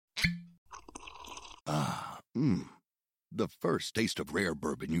The first taste of rare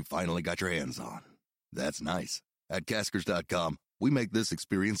bourbon you finally got your hands on. That's nice. At Caskers.com, we make this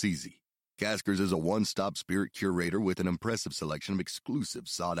experience easy. Caskers is a one-stop spirit curator with an impressive selection of exclusive,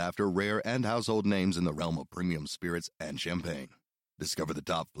 sought-after, rare, and household names in the realm of premium spirits and champagne. Discover the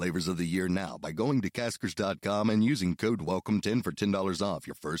top flavors of the year now by going to Caskers.com and using code WELCOME10 for $10 off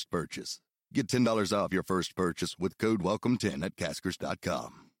your first purchase. Get $10 off your first purchase with code WELCOME10 at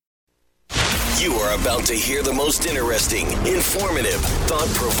Caskers.com. You are about to hear the most interesting, informative,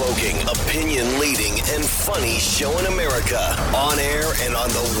 thought-provoking, opinion-leading, and funny show in America. On air and on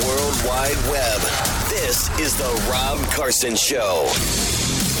the World Wide Web. This is the Rob Carson Show.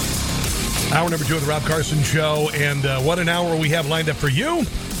 Hour number 2 of the Rob Carson Show, and what an hour we have lined up for you,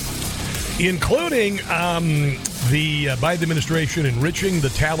 including the Biden administration enriching the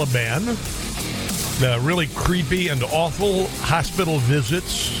Taliban, the really creepy and awful hospital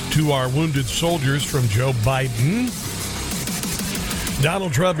visits to our wounded soldiers from Joe Biden.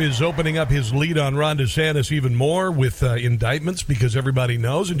 Donald Trump is opening up his lead on Ron DeSantis even more with indictments, because everybody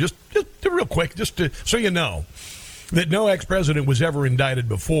knows, and just real quick, so you know, that no ex-president was ever indicted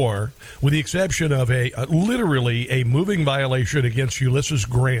before, with the exception of literally a moving violation against Ulysses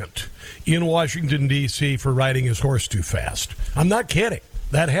Grant in Washington, D.C. for riding his horse too fast. I'm not kidding.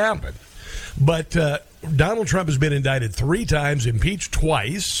 That happened. But Donald Trump has been indicted 3 times, impeached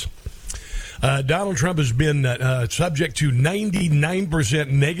twice. Donald Trump has been subject to 99%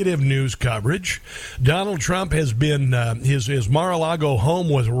 negative news coverage. Donald Trump has been, his Mar-a-Lago home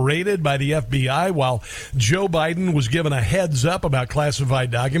was raided by the FBI while Joe Biden was given a heads up about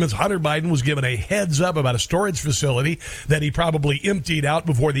classified documents. Hunter Biden was given a heads up about a storage facility that he probably emptied out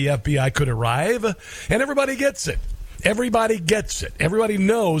before the FBI could arrive. And everybody gets it. Everybody gets it. Everybody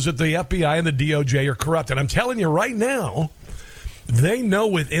knows that the FBI and the DOJ are corrupt. And I'm telling you right now, they know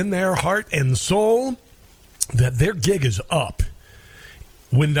within their heart and soul that their gig is up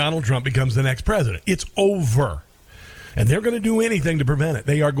when Donald Trump becomes the next president. It's over. And they're going to do anything to prevent it.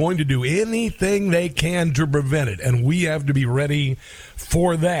 They are going to do anything they can to prevent it. And we have to be ready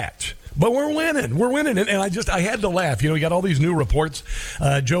for that. But we're winning. We're winning. And I had to laugh. You know, we got all these new reports.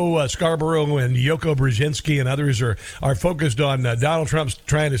 Joe Scarborough and Yoko Brzezinski and others are focused on Donald Trump's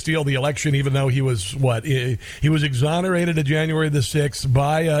trying to steal the election, even though he was, he was exonerated on January the 6th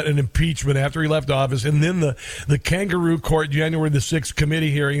by an impeachment after he left office. And then the kangaroo court January the 6th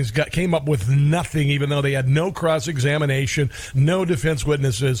committee hearings came up with nothing, even though they had no cross-examination, no defense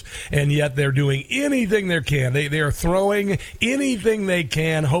witnesses, and yet they're doing anything they can. They are throwing anything they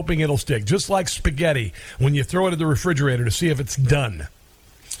can, hoping it'll stick, just like spaghetti when you throw it in the refrigerator to see if it's done.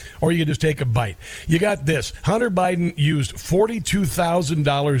 Or you can just take a bite. You got this. Hunter Biden used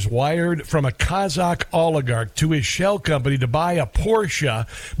 $42,000 wired from a Kazakh oligarch to his shell company to buy a Porsche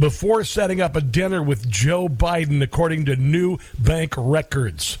before setting up a dinner with Joe Biden, according to new bank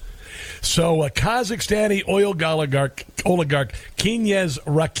records. So a Kazakhstani oil oligarch Knyaz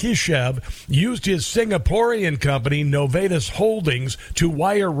Rakishev used his Singaporean company Novatus Holdings to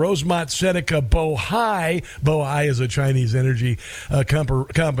wire Rosemont Seneca Bohai. Bohai is a Chinese energy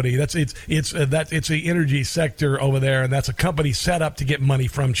company. It's the energy sector over there, and that's a company set up to get money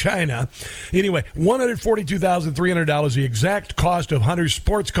from China. Anyway, $142,300, the exact cost of Hunter's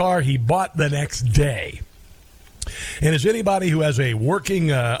sports car he bought the next day. And as anybody who has a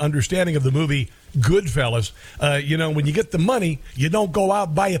working understanding of the movie Goodfellas, when you get the money, you don't go out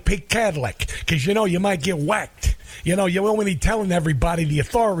and buy a pink Cadillac because, you might get whacked. You won't be telling everybody, the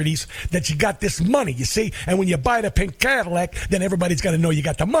authorities, that you got this money, you see. And when you buy the pink Cadillac, then everybody's going to know you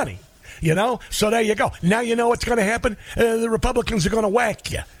got the money. So there you go. Now you know what's going to happen. The Republicans are going to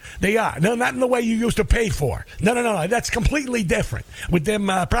whack you. They are. No, not in the way you used to pay for. No. That's completely different with them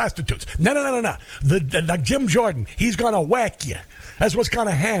prostitutes. No. The Jim Jordan, he's going to whack you. That's what's going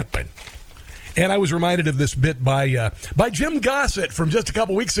to happen. And I was reminded of this bit by Jim Gossett from just a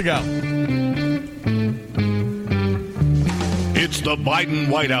couple weeks ago. It's the Biden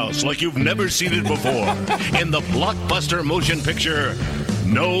White House like you've never seen it before in the blockbuster motion picture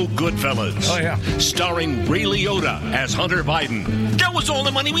No Goodfellas. Oh, yeah. Starring Ray Liotta as Hunter Biden. That was all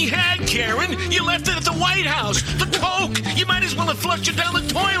the money we had, Karen. You left it at the White House. The Coke. You might as well have flushed it down the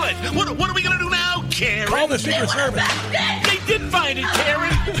toilet. What are we going to do now, Karen? Call the Secret Service. They did find it,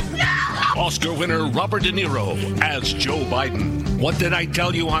 Karen. No! Oscar winner Robert De Niro as Joe Biden. What did I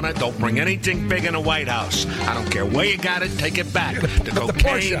tell you, Anna? Don't bring anything big in the White House. I don't care where you got it, take it back. The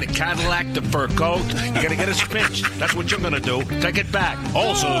cocaine, the Cadillac, the fur coat. You got to get us pinched. That's what you're going to do. Take it back.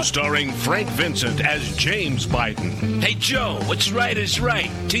 Also starring Frank Vincent as James Biden. Hey, Joe, what's right is right.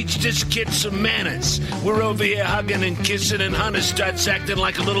 Teach this kid some manners. We're over here hugging and kissing, and Hunter starts acting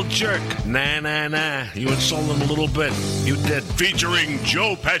like a little jerk. Nah. You insult him a little bit. You did. Featuring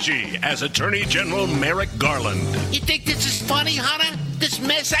Joe Pesci as Attorney General Merrick Garland. You think this is funny, Hunter? This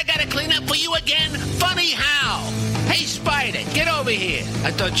mess I gotta clean up for you again? Funny how? Hey, Spider, get over here.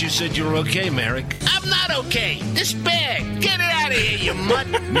 I thought you said you were okay, Merrick. I'm not okay. This bag. Get it out of here, you mutt.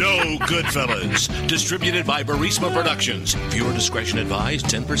 No Goodfellas. Distributed by Burisma Productions. Viewer discretion advised.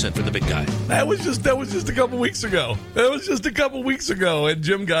 10% for the big guy. That was just a couple weeks ago. And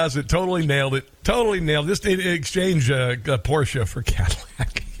Jim Gossett totally nailed it. Just exchange a Porsche for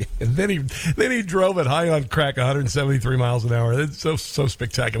Cadillac. And then he drove it high on crack 173 miles an hour. It's so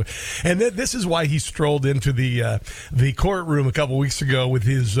spectacular. And this is why he strolled into the courtroom a couple weeks ago with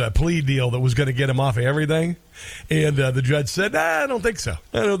his plea deal that was going to get him off of everything. And the judge said, I don't think so.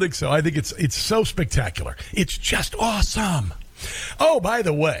 I think it's so spectacular. It's just awesome. Oh, by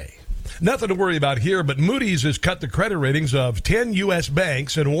the way, nothing to worry about here, but Moody's has cut the credit ratings of 10 U.S.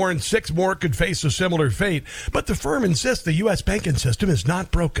 banks and warned 6 more could face a similar fate. But the firm insists the U.S. banking system is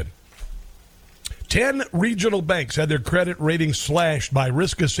not broken. 10 regional banks had their credit ratings slashed by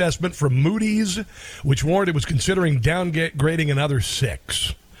risk assessment from Moody's, which warned it was considering downgrading another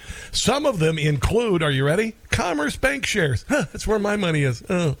 6. Some of them include, are you ready? Commerce Bank shares. That's where my money is.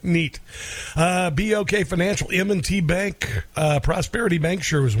 Oh, neat. BOK Financial, M&T Bank, Prosperity Bank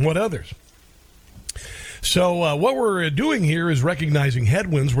shares, and what others? So what we're doing here is recognizing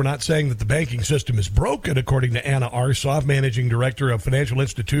headwinds. We're not saying that the banking system is broken, according to Anna Arsoff, Managing Director of Financial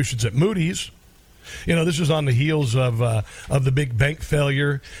Institutions at Moody's. You know, this is on the heels of the big bank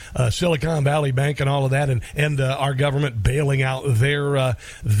failure, Silicon Valley Bank and all of that, and our government bailing out their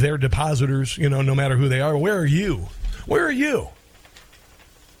depositors, you know, no matter who they are. Where are you?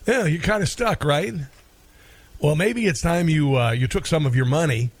 Yeah, you're kind of stuck, right? Well, maybe it's time you took some of your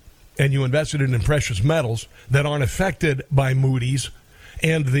money and you invested it in precious metals that aren't affected by Moody's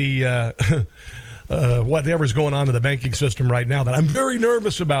and the whatever's going on in the banking system right now that I'm very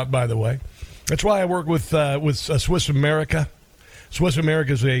nervous about, by the way. That's why I work with Swiss America. Swiss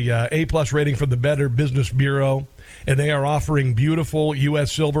America is a A-plus rating from the Better Business Bureau, and they are offering beautiful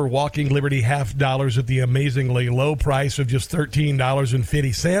U.S. silver walking Liberty $half at the amazingly low price of just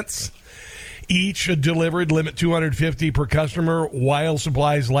 $13.50. Each delivered, limit 250 per customer while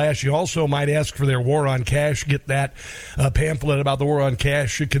supplies last. You also might ask for their War on Cash. Get that pamphlet about the War on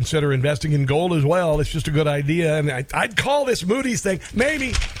Cash. Should consider investing in gold as well. It's just a good idea. And I'd call this Moody's thing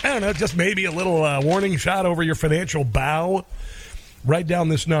maybe, I don't know, just maybe a little warning shot over your financial bow. Write down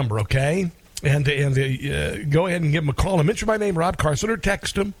this number, okay? And go ahead and give them a call and mention my name, Rob Carson, or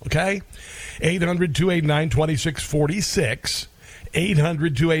text them, okay? 800-289-2646.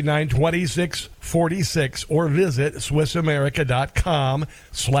 800-289-2646 or visit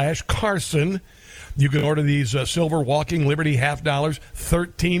SwissAmerica.com/Carson. You can order these silver walking Liberty $half,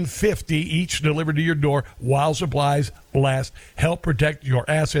 $13.50 each delivered to your door while supplies last. Help protect your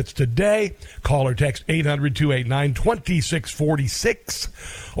assets today. Call or text 800-289-2646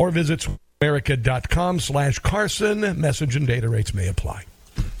 or visit SwissAmerica.com/Carson. Message and data rates may apply.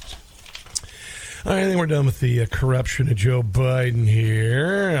 All right, I think we're done with the corruption of Joe Biden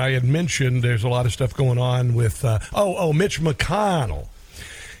here. I had mentioned there's a lot of stuff going on with, Mitch McConnell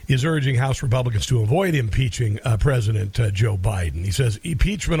is urging House Republicans to avoid impeaching President Joe Biden. He says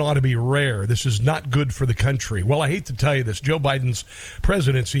impeachment ought to be rare. This is not good for the country. Well, I hate to tell you this. Joe Biden's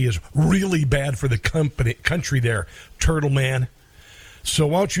presidency is really bad for the country there, Turtle Man. So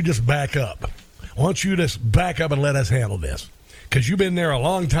why don't you just back up? Why don't you just back up and let us handle this? Because you've been there a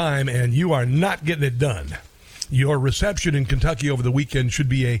long time and you are not getting it done. Your reception in Kentucky over the weekend should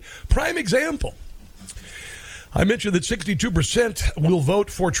be a prime example. I mentioned that 62% will vote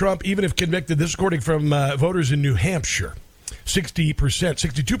for Trump even if convicted. This is according from voters in New Hampshire.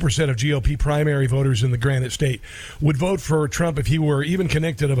 62% of GOP primary voters in the Granite State would vote for Trump if he were even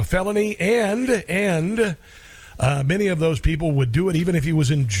convicted of a felony, and many of those people would do it even if he was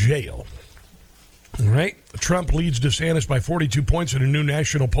in jail. All right. Trump leads DeSantis by 42 points in a new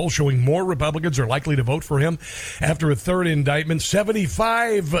national poll showing more Republicans are likely to vote for him after a third indictment.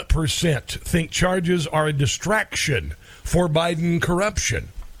 75% think charges are a distraction for Biden corruption.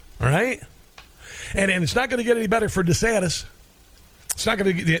 All right. And it's not going to get any better for DeSantis. It's not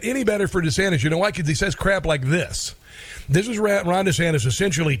going to get any better for DeSantis. You know why? Because he says crap like this. This is Ron DeSantis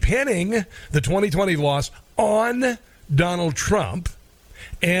essentially pinning the 2020 loss on Donald Trump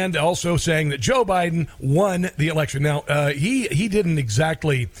and also saying that Joe Biden won the election. Now, he didn't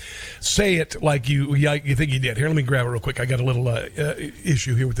exactly say it like you think he did. Here, let me grab it real quick. I got a little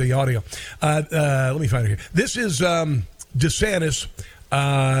issue here with the audio. Let me find it here. This is DeSantis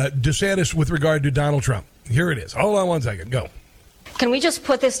with regard to Donald Trump. Here it is. Hold on one second. Go. Can we just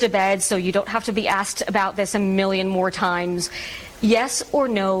put this to bed so you don't have to be asked about this a million more times? Yes or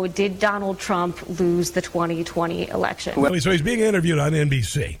no, did Donald Trump lose the 2020 election? So he's being interviewed on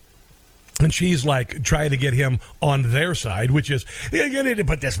NBC. And she's like trying to get him on their side, which is, you need to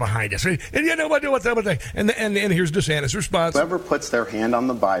put this behind us. And you know what? And here's DeSantis' response. Whoever puts their hand on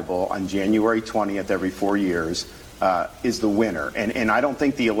the Bible on January 20th every 4 years is the winner. And I don't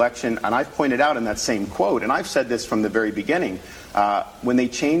think the election, and I've pointed out in that same quote, and I've said this from the very beginning, when they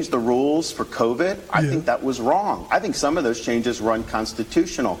changed the rules for COVID, I think that was wrong. I think some of those changes were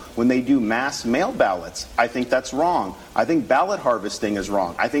unconstitutional. When they do mass mail ballots, I think that's wrong. I think ballot harvesting is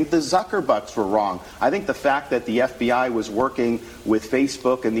wrong. I think the Zuckerbucks were wrong. I think the fact that the FBI was working with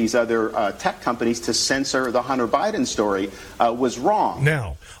Facebook and these other tech companies to censor the Hunter Biden story was wrong.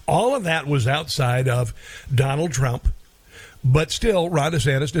 Now, all of that was outside of Donald Trump, but still, Ron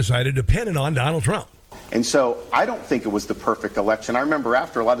DeSantis decided to pin it on Donald Trump. And so I don't think it was the perfect election. I remember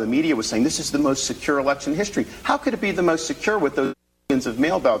after a lot of the media was saying this is the most secure election in history. How could it be the most secure with those millions of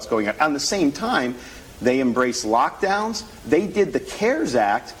mail ballots going out? At the same time, they embraced lockdowns. They did the CARES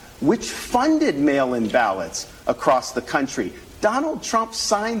Act, which funded mail-in ballots across the country. Donald Trump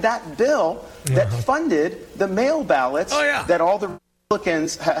signed that bill that funded the mail ballots that all the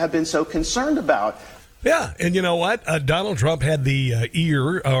Republicans have been so concerned about. Yeah, and you know what? Donald Trump had the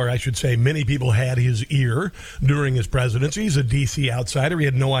ear, or I should say many people had his ear during his presidency. He's a D.C. outsider. He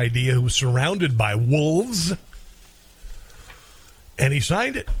had no idea who was surrounded by wolves. And he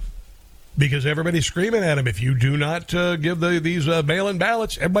signed it because everybody's screaming at him, if you do not give these mail-in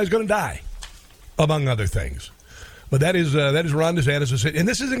ballots, everybody's going to die, among other things. But that is Ron DeSantis, and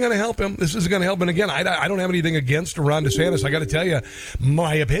this isn't going to help him. This isn't going to help him. And again, I don't have anything against Ron DeSantis. I got to tell you,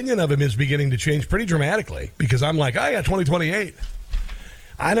 my opinion of him is beginning to change pretty dramatically because I'm like, 2028.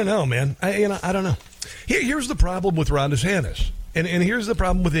 I don't know, man. I don't know. Here's the problem with Ron DeSantis, and here's the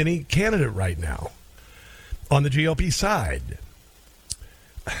problem with any candidate right now on the GOP side.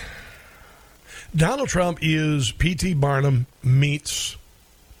 Donald Trump is P.T. Barnum meets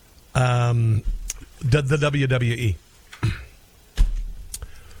the WWE.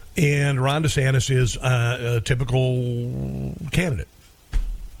 And Ron DeSantis is a typical candidate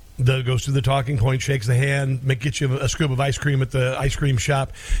that goes to the talking point, shakes the hand, gets you a scoop of ice cream at the ice cream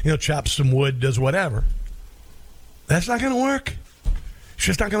shop, chops some wood, does whatever. That's not going to work. It's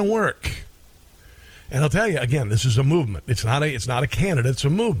just not going to work. And I'll tell you again, this is a movement. It's not a candidate. It's a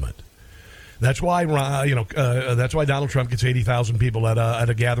movement. That's why that's why Donald Trump gets 80,000 people at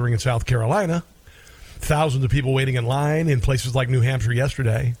a gathering in South Carolina. Thousands of people waiting in line in places like New Hampshire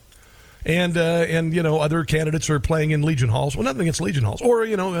yesterday. And other candidates are playing in Legion Halls. Well, nothing against Legion Halls. Or,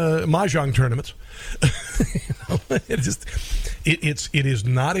 mahjong tournaments. It is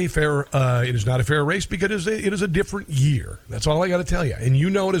not a fair race because it is a different year. That's all I got to tell you. And you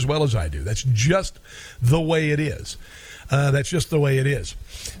know it as well as I do. That's just the way it is.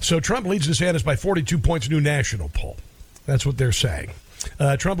 So Trump leads DeSantis by 42 points, new national poll. That's what they're saying.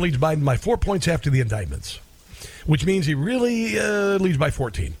 Trump leads Biden by 4 points after the indictments, which means he really leads by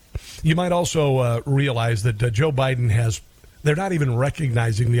 14. You might also realize that Joe Biden they're not even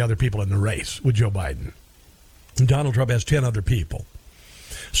recognizing the other people in the race with Joe Biden. Donald Trump has 10 other people.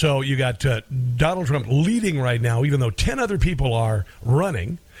 So you got Donald Trump leading right now, even though 10 other people are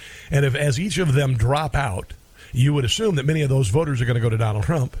running. And as each of them drop out, you would assume that many of those voters are going to go to Donald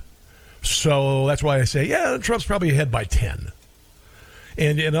Trump. So that's why I say, Trump's probably ahead by 10.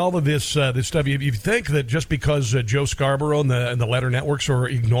 And all of this stuff, you think that just because Joe Scarborough and the Letter Networks are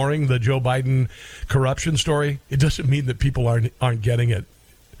ignoring the Joe Biden corruption story, it doesn't mean that people aren't getting it.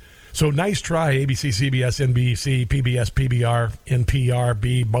 So nice try, ABC, CBS, NBC, PBS, PBR, NPR,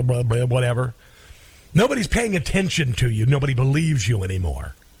 B, blah, blah, blah, whatever. Nobody's paying attention to you. Nobody believes you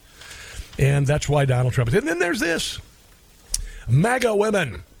anymore. And that's why Donald Trump is. And then there's this. MAGA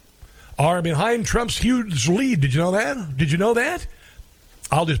women are behind Trump's huge lead. Did you know that?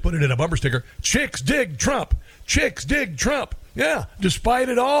 I'll just put it in a bumper sticker. Chicks dig Trump. Chicks dig Trump. Yeah, despite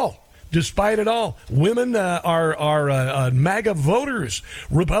it all. Despite it all, women are MAGA voters.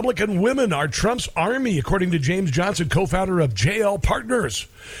 Republican women are Trump's army, according to James Johnson, co-founder of JL Partners.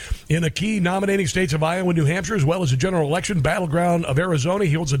 In the key nominating states of Iowa and New Hampshire, as well as the general election battleground of Arizona,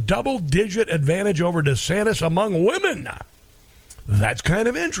 he holds a double-digit advantage over DeSantis among women. That's kind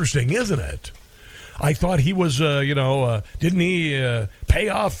of interesting, isn't it? I thought he was, didn't he pay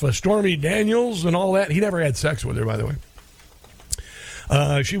off Stormy Daniels and all that? He never had sex with her, by the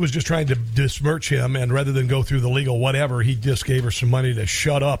way. She was just trying to besmirch him, and rather than go through the legal whatever, he just gave her some money to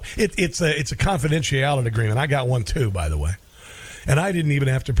shut up. It's a confidentiality agreement. I got one too, by the way, and I didn't even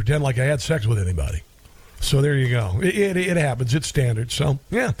have to pretend like I had sex with anybody. So there you go. It happens. It's standard. So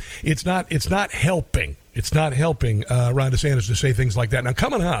yeah, it's not helping. It's not helping Ron DeSantis to say things like that. Now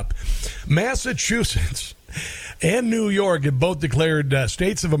coming up, Massachusetts and New York have both declared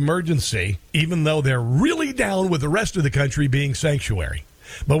states of emergency, even though they're really down with the rest of the country being sanctuary.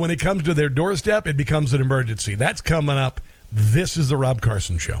 But when it comes to their doorstep, it becomes an emergency. That's coming up. This is the Rob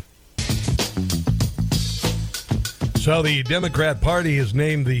Carson Show. So the Democrat Party has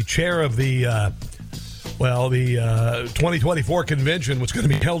named the chair of the 2024 convention, which is going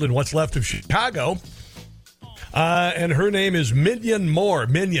to be held in what's left of Chicago. And her name is Minion Moore.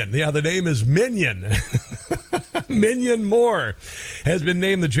 Minion. Yeah, the name is Minion. Minion Moore has been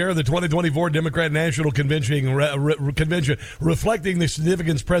named the chair of the 2024 Democrat National Convention, reflecting the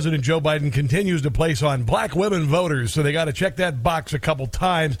significance President Joe Biden continues to place on black women voters. So they got to check that box a couple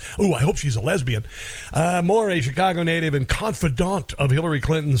times. Ooh, I hope she's a lesbian. Moore, a Chicago native and confidant of Hillary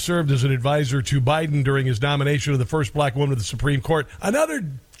Clinton, served as an advisor to Biden during his nomination of the first black woman to the Supreme Court. Another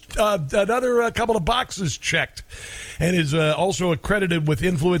couple of boxes checked, and is also accredited with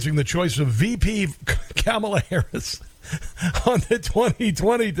influencing the choice of VP Kamala Harris on the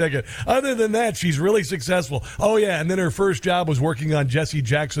 2020 ticket. Other than that, she's really successful. Oh, yeah, and then her first job was working on Jesse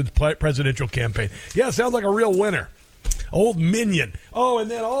Jackson's presidential campaign. Yeah, sounds like a real winner. Old Minion. Oh, and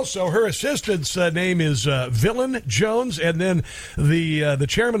then also her assistant's name is Villain Jones, and then the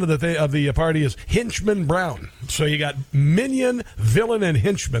chairman of the party is Hinchman Brown. So you got Minion, Villain, and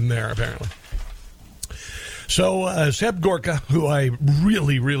Hinchman there, apparently. So Seb Gorka, who I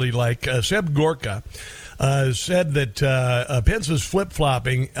really, really like, Seb Gorka said that Pence's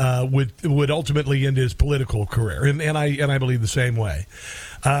flip-flopping would ultimately end his political career, and I believe the same way.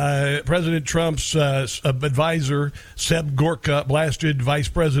 President Trump's advisor, Seb Gorka, blasted Vice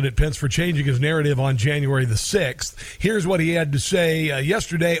President Pence for changing his narrative on January the 6th. Here's what he had to say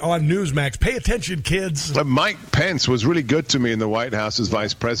yesterday on Newsmax. Pay attention, kids. Mike Pence was really good to me in the White House as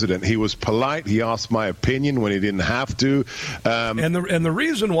vice president. He was polite. He asked my opinion when he didn't have to. And the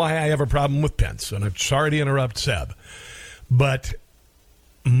reason why I have a problem with Pence, and I'm sorry to interrupt Seb, but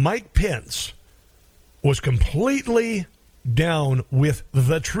Mike Pence was completely down with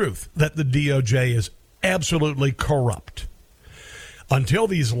the truth that the DOJ is absolutely corrupt until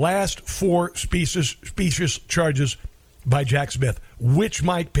these last four specious charges by Jack Smith, which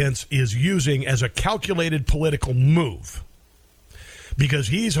Mike Pence is using as a calculated political move, because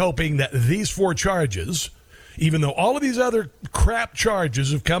he's hoping that these four charges, even though all of these other crap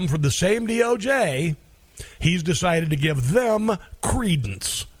charges have come from the same DOJ, he's decided to give them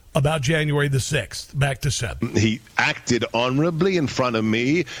credence. About January the 6th. Back to Seb. He acted honorably in front of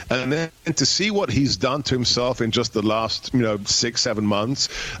me, and then to see what he's done to himself in just the last 6-7 months,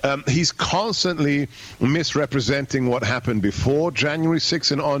 he's constantly misrepresenting what happened before January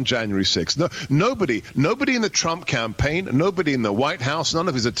 6th and on January 6th. Nobody in the Trump campaign, nobody in the White House, none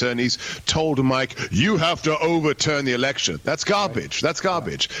of his attorneys told Mike, you have to overturn the election. That's garbage. That's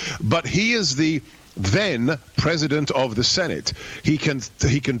garbage. But he is the then president of the Senate. He can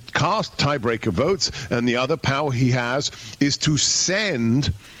cast tiebreaker votes, and the other power he has is to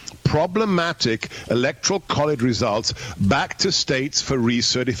send problematic electoral college results back to states for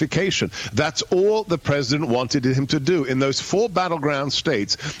recertification. That's all the president wanted him to do. In those four battleground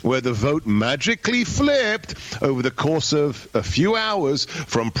states where the vote magically flipped over the course of a few hours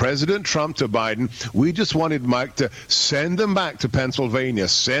from President Trump to Biden, we just wanted Mike to send them back to Pennsylvania,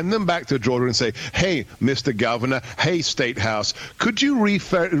 send them back to Georgia and say, hey, Mr. Governor, hey, State House, could you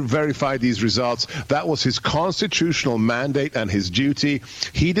verify these results? That was his constitutional mandate and his duty.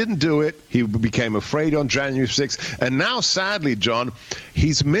 He didn't do it. He became afraid on January 6th. And now, sadly, John,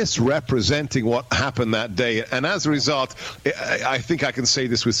 he's misrepresenting what happened that day. And as a result, I think I can say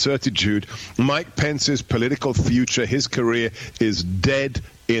this with certitude, Mike Pence's political future, his career, is dead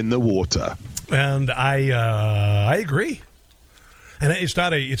in the water. And I agree. And it's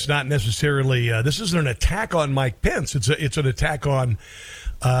not necessarily this isn't an attack on Mike Pence. It's an attack on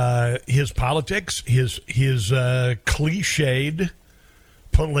his politics, his cliched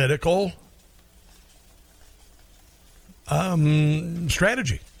political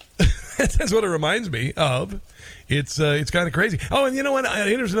strategy. That's what it reminds me of. It's kind of crazy. Oh, and you know what?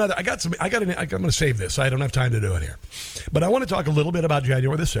 Here's another. I'm going to save this. I don't have time to do it here. But I want to talk a little bit about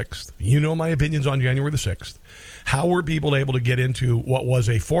January the 6th. You know my opinions on January the 6th. How were people able to get into what was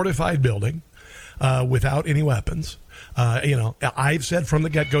a fortified building without any weapons? I've said from the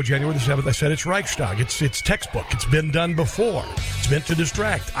get-go, January the 7th, I said it's Reichstag. It's textbook. It's been done before. It's meant to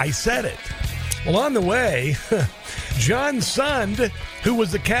distract. I said it. Well, on the way, John Sund, who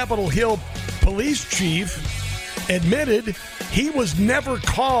was the Capitol Hill police chief, admitted he was never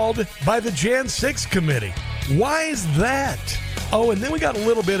called by the Jan 6 committee. Why is that? Oh, and then we got a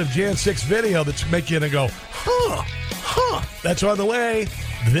little bit of Jan 6 video that's making you go, huh. That's on the way.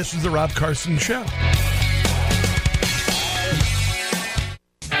 This is the Rob Carson Show.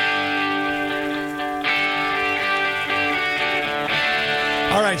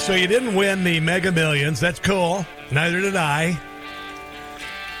 All right, so you didn't win the Mega Millions. That's cool. Neither did I.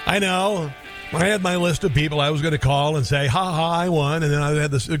 I know. I had my list of people I was going to call and say, I won. And then I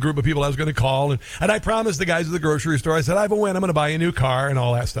had a group of people I was going to call. And I promised the guys at the grocery store, I said, I have a win. I'm going to buy a new car and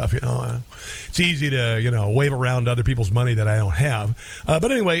all that stuff. It's easy to, wave around other people's money that I don't have.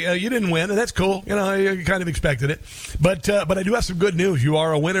 But anyway, you didn't win, and that's cool. You kind of expected it. But I do have some good news. You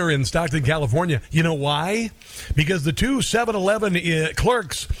are a winner in Stockton, California. You know why? Because the two 7-Eleven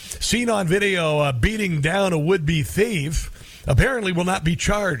clerks seen on video beating down a would-be thief apparently will not be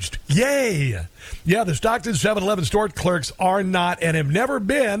charged. Yay! Yeah, the Stockton 7-Eleven store clerks are not and have never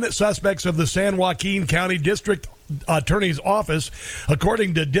been suspects of the San Joaquin County District Attorney's Office,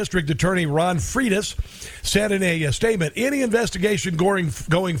 according to District Attorney Ron Freitas, said in a statement. Any investigation going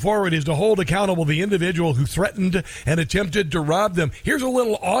forward is to hold accountable the individual who threatened and attempted to rob them. Here's a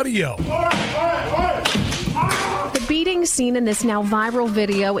little audio. The beating seen in this now viral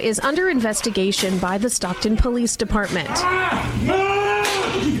video is under investigation by the Stockton Police Department.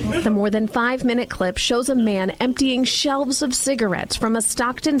 The more than 5-minute clip shows a man emptying shelves of cigarettes from a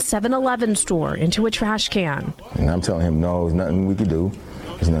Stockton 7-Eleven store into a trash can. And I'm telling him, no, there's nothing we can do.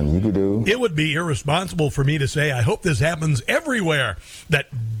 There's nothing you can do. It would be irresponsible for me to say, I hope this happens everywhere, that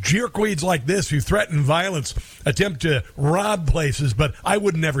jerkweeds like this who threaten violence attempt to rob places, but I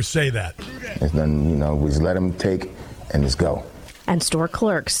would never say that. There's nothing, we just let them take and just go. And store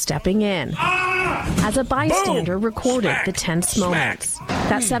clerks stepping in as a bystander recorded the tense moments.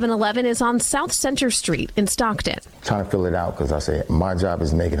 That 7-Eleven is on South Center Street in Stockton. Trying to fill it out because I say my job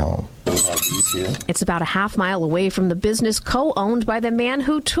is to make it home. It's about a half-mile away from the business co-owned by the man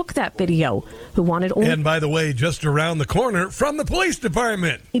who took that video, who wanted only... And by the way, just around the corner from the police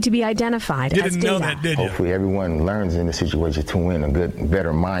department. ...need to be identified you as didn't know that, did you? Hopefully everyone learns in the situation to win a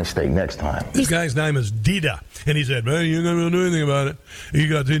better mind state next time. This guy's name is Dida, and he said, man, you ain't going to be able to do anything about it. You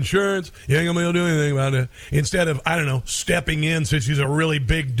got the insurance, you ain't going to be able to do anything about it. Instead of, stepping in since he's a really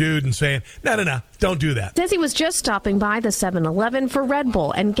big dude and saying, no, don't do that. Says he was just stopping by the 7-Eleven for Red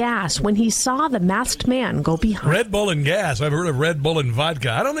Bull and gas when he saw the masked man go behind. Red Bull and gas. I've heard of Red Bull and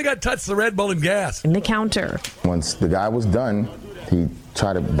vodka. I don't think I'd touch the Red Bull and gas. In the counter. Once the guy was done, he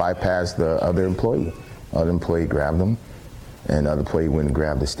tried to bypass the other employee. Other employee grabbed him, and the other employee went and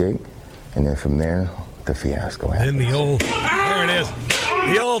grabbed the stick. And then from there, the fiasco happened. Then there it is.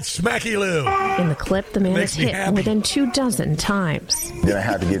 The old smacky loo. In the clip, the man is hit more than 24 times. Then I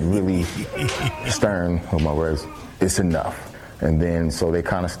had to get really stern with my words. It's enough. And then so they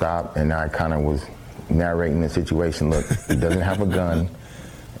kind of stopped, and I kind of was narrating the situation. Look, he doesn't have a gun.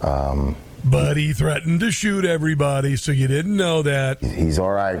 But he threatened to shoot everybody, so you didn't know that. He's all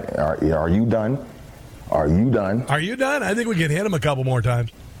right. Are you done? Are you done? Are you done? I think we can hit him a couple more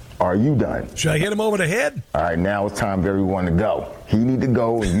times. Are you done? Should I hit him over the head? All right, now it's time for everyone to go. He need to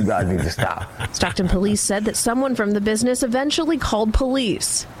go, and you guys need to stop. Stockton police said that someone from the business eventually called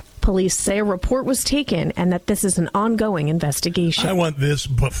police. Police say a report was taken and that this is an ongoing investigation. I want this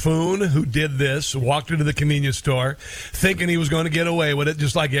buffoon who did this, walked into the convenience store thinking he was going to get away with it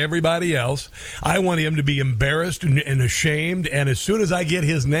just like everybody else. I want him to be embarrassed and ashamed, and as soon as I get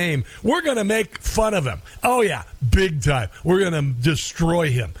his name, we're going to make fun of him. Oh, yeah, big time. We're going to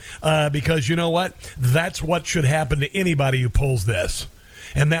destroy him because you know what? That's what should happen to anybody who pulls this.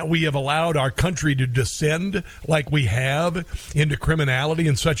 And that we have allowed our country to descend like we have into criminality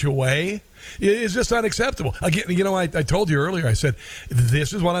in such a way is just unacceptable. Again, I told you earlier, I said,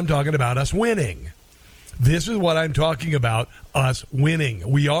 this is what I'm talking about, us winning. This is what I'm talking about, us winning.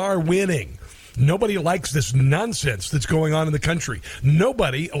 We are winning. Nobody likes this nonsense that's going on in the country.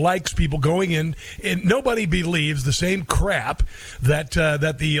 Nobody likes people going in, and nobody believes the same crap that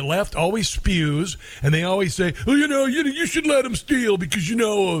the left always spews, and they always say, oh, you should let them steal because,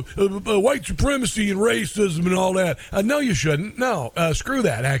 white supremacy and racism and all that. No, you shouldn't. No, screw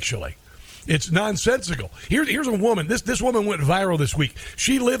that, actually. It's nonsensical. Here's a woman. This woman went viral this week.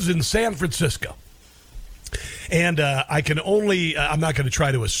 She lives in San Francisco. And I'm not going to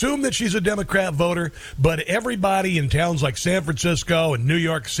try to assume that she's a Democrat voter, but everybody in towns like San Francisco and New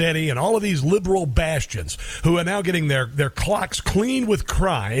York City and all of these liberal bastions who are now getting their clocks cleaned with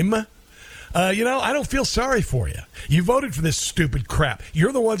crime, I don't feel sorry for you. You voted for this stupid crap.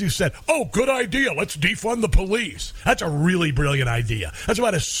 You're the ones who said, oh, good idea, let's defund the police. That's a really brilliant idea. That's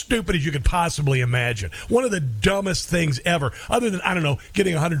about as stupid as you could possibly imagine. One of the dumbest things ever, other than,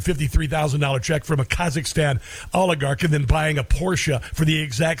 getting a $153,000 check from a Kazakhstan oligarch and then buying a Porsche for the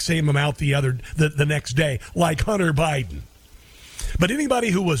exact same amount the next day, like Hunter Biden. But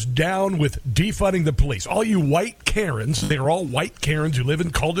anybody who was down with defunding the police, all you white Karens, they're all white Karens who live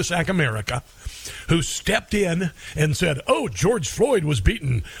in cul-de-sac America, who stepped in and said, oh, George Floyd was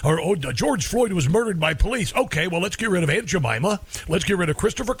beaten, or oh, George Floyd was murdered by police. Okay, well, let's get rid of Aunt Jemima. Let's get rid of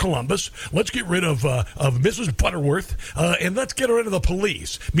Christopher Columbus. Let's get rid of Mrs. Butterworth, and let's get rid of the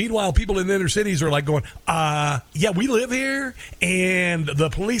police. Meanwhile, people in the inner cities are like going, yeah, we live here, and the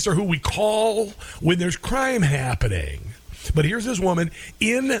police are who we call when there's crime happening. But here's this woman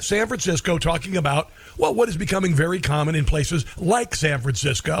in San Francisco talking about, what is becoming very common in places like San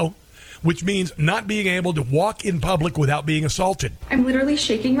Francisco, which means not being able to walk in public without being assaulted. I'm literally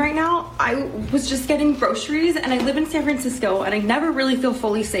shaking right now. I was just getting groceries, and I live in San Francisco, and I never really feel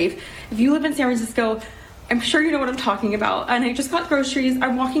fully safe. If you live in San Francisco, I'm sure you know what I'm talking about. And I just got groceries.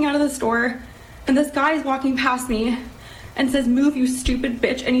 I'm walking out of the store, and this guy is walking past me and says, move, you stupid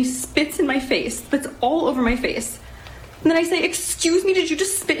bitch, and he spits in my face. Spits all over my face. And then I say, excuse me, did you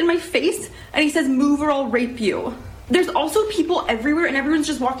just spit in my face? And he says, move or I'll rape you. There's also people everywhere, and everyone's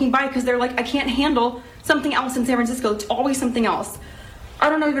just walking by because they're like, I can't handle something else in San Francisco. It's always something else.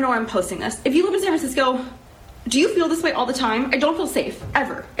 I don't even know why I'm posting this. If you live in San Francisco, do you feel this way all the time? I don't feel safe,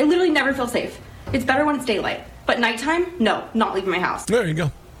 ever. I literally never feel safe. It's better when it's daylight. But nighttime, no, not leaving my house. There you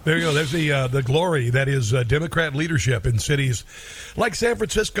go. There you go. There's the glory that is Democrat leadership in cities like San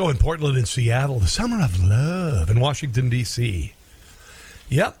Francisco and Portland and Seattle, the summer of love in Washington, D.C.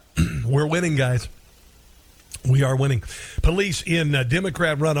 Yep, we're winning, guys. We are winning. Police in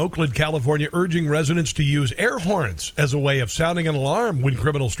Democrat-run Oakland, California, urging residents to use air horns as a way of sounding an alarm when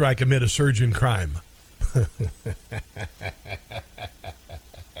criminals strike amid a surge in crime.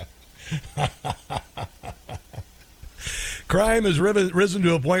 Crime has risen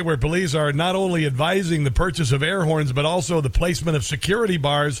to a point where police are not only advising the purchase of air horns, but also the placement of security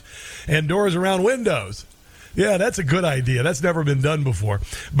bars and doors around windows. Yeah, that's a good idea. That's never been done before.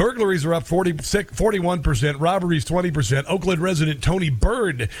 Burglaries are up 41%, robberies 20%. Oakland resident Tony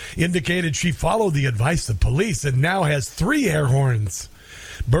Bird indicated she followed the advice of police and now has 3 air horns.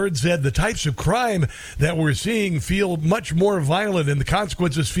 Bird said the types of crime that we're seeing feel much more violent and the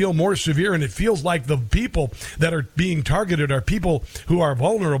consequences feel more severe, and it feels like the people that are being targeted are people who are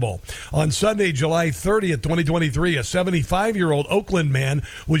vulnerable. On Sunday, July 30th, 2023, a 75-year-old Oakland man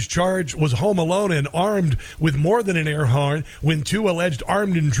was home alone and armed with more than an air horn when 2 alleged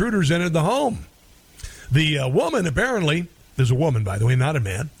armed intruders entered the home. The woman apparently, there's a woman, by the way, not a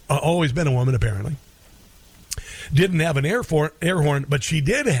man, always been a woman apparently, didn't have an air horn, but she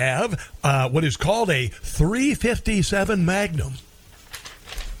did have what is called a .357 Magnum.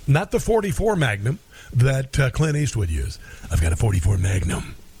 Not the .44 Magnum that Clint Eastwood used. I've got a .44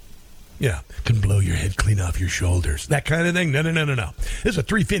 Magnum. Yeah, can blow your head clean off your shoulders. That kind of thing. No. This is a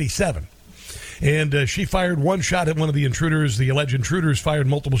 .357. And she fired one shot at one of the intruders. The alleged intruders fired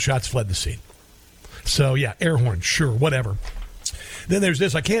multiple shots, fled the scene. So, yeah, air horn, sure, whatever. Then there's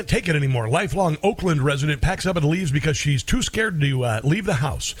this, I can't take it anymore. Lifelong Oakland resident packs up and leaves because she's too scared to leave the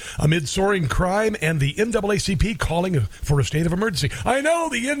house amid soaring crime and the NAACP calling for a state of emergency. I know,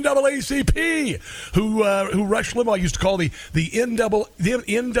 the NAACP, who Rush Limbaugh used to call the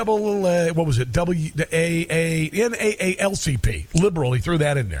NAALCP. Liberal, he threw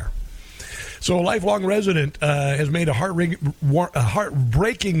that in there. So a lifelong resident has made a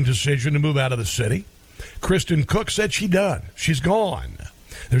heartbreaking decision to move out of the city. Kristen Cook said she's gone.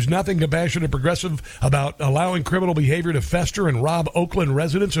 There's nothing compassionate or progressive about allowing criminal behavior to fester and rob Oakland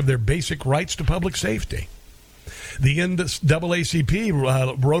residents of their basic rights to public safety. The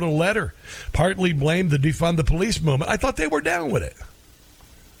NAACP wrote a letter, partly blamed the defund the police movement. I thought they were down with it.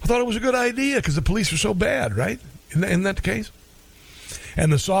 I thought it was a good idea because the police are so bad, right? Isn't that the case?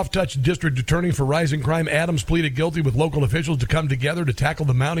 And the soft-touch district attorney for rising crime, Adams, pleaded guilty with local officials to come together to tackle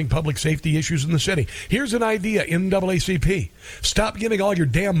the mounting public safety issues in the city. Here's an idea, NAACP. Stop giving all your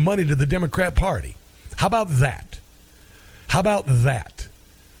damn money to the Democrat Party. How about that? How about that?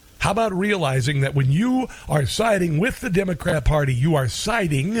 How about realizing that when you are siding with the Democrat Party, you are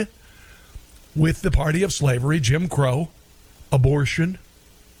siding with the party of slavery, Jim Crow, abortion,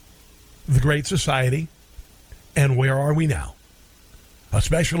 the Great Society, and where are we now?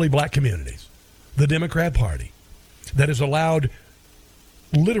 Especially black communities. The Democrat Party that has allowed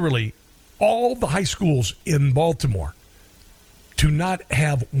literally all the high schools in Baltimore to not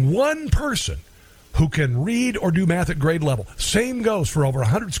have one person who can read or do math at grade level. Same goes for over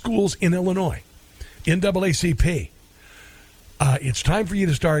 100 schools in Illinois. NAACP. It's time for you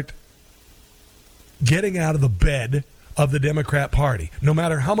to start getting out of the bed of the Democrat Party, no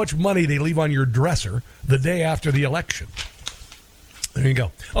matter how much money they leave on your dresser the day after the election. There you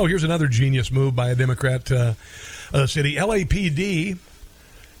go. Oh, here's another genius move by a Democrat city. LAPD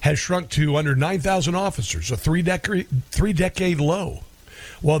has shrunk to under 9,000 officers, a three-decade low,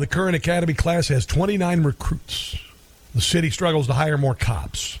 while the current academy class has 29 recruits. The city struggles to hire more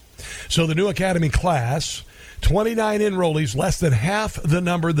cops. So the new academy class, 29 enrollees, less than half the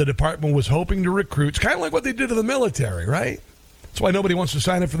number the department was hoping to recruit. It's kind of like what they did to the military, right? That's why nobody wants to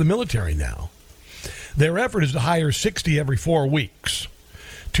sign up for the military now. Their effort is to hire 60 every 4 weeks.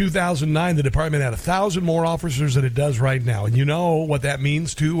 2009, the department had 1,000 more officers than it does right now. And you know what that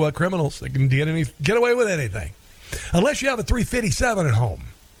means to criminals. They can get away with anything, unless you have a 357 at home.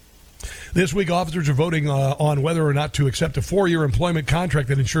 This week, officers are voting on whether or not to accept a 4-year employment contract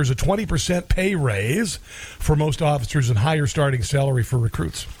that ensures a 20% pay raise for most officers and higher starting salary for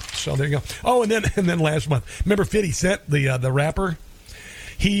recruits. So there you go. Oh, and then last month, remember 50 Cent, the rapper?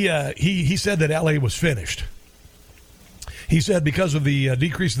 He said that L.A. was finished. He said because of the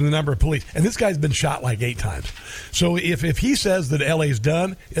decrease in the number of police. And this guy's been shot like 8 times. So if he says that L.A.'s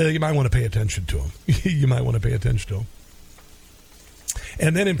done, you might want to pay attention to him. You might want to pay attention to him.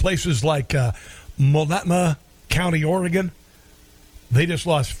 And then in places like Multnomah County, Oregon, they just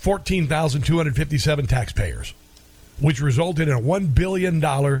lost 14,257 taxpayers, which resulted in a $1 billion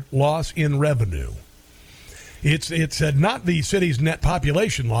loss in revenue. It's not the city's net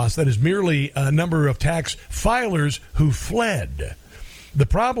population loss. That is merely a number of tax filers who fled. The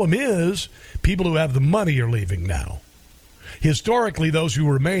problem is people who have the money are leaving now. Historically, those who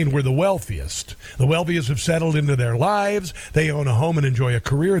remain were the wealthiest. The wealthiest have settled into their lives. They own a home and enjoy a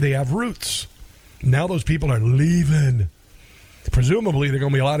career. They have roots. Now those people are leaving. Presumably, there are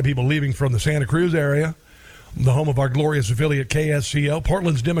going to be a lot of people leaving from the Santa Cruz area, the home of our glorious affiliate KSCO.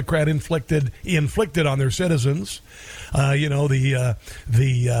 Portland's Democrat inflicted on their citizens. The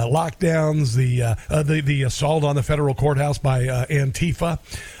lockdowns, the assault on the federal courthouse by Antifa,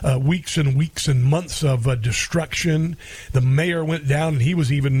 weeks and weeks and months of destruction. The mayor went down, and he was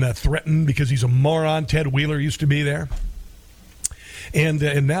even threatened because he's a moron. Ted Wheeler used to be there.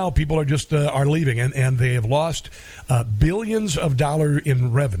 And now people are just are leaving, and they have lost billions of dollars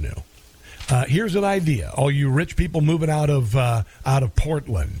in revenue. Here's an idea. All you rich people moving out of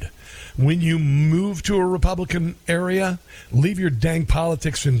Portland. When you move to a Republican area, leave your dang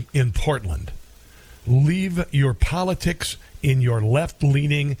politics in Portland. Leave your politics in your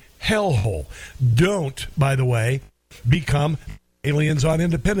left-leaning hellhole. Don't, by the way, become aliens on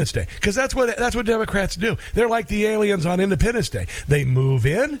Independence Day, because that's what Democrats do. They're like the aliens on Independence Day. They move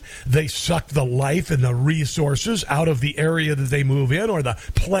in, they suck the life and the resources out of the area that they move in, or the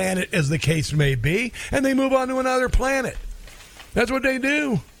planet as the case may be, and they move on to another planet. That's what they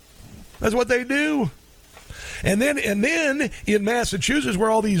do. That's what they do. And then in Massachusetts,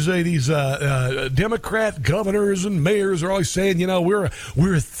 where all these Democrat governors and mayors are always saying, we're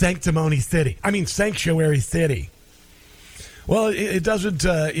a sanctimony city. I mean, sanctuary city. Well, it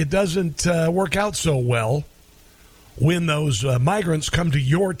doesn't work out so well when those migrants come to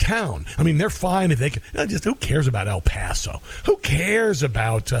your town. I mean, they're fine if they can. Who cares about El Paso? Who cares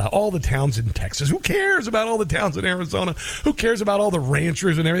about all the towns in Texas? Who cares about all the towns in Arizona? Who cares about all the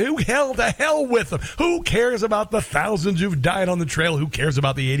ranchers and everything? To hell with them. Who cares about the thousands who've died on the trail? Who cares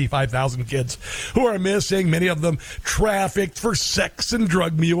about the 85,000 kids who are missing, many of them trafficked for sex and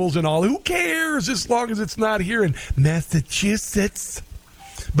drug mules and all? Who cares as long as it's not here in Massachusetts?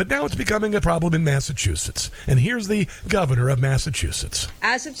 But now it's becoming a problem in Massachusetts. And here's the governor of Massachusetts.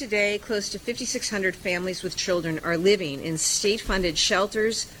 As of today, close to 5,600 families with children are living in state-funded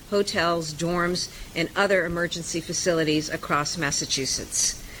shelters, hotels, dorms, and other emergency facilities across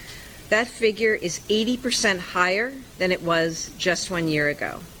Massachusetts. That figure is 80% higher than it was just 1 year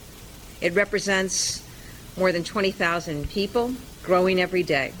ago. It represents more than 20,000 people growing every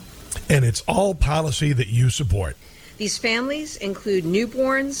day. And it's all policy that you support. These families include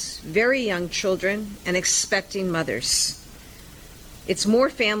newborns, very young children, and expecting mothers. It's more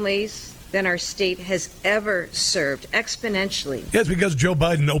families than our state has ever served, exponentially. Yeah, it's because Joe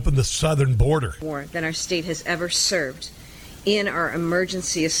Biden opened the southern border. More than our state has ever served in our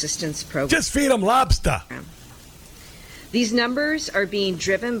emergency assistance program. Just feed them lobster. These numbers are being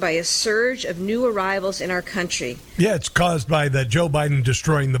driven by a surge of new arrivals in our country. Yeah, it's caused by the Joe Biden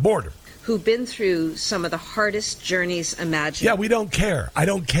destroying the border. Who've been through some of the hardest journeys imaginable. Yeah, we don't care. I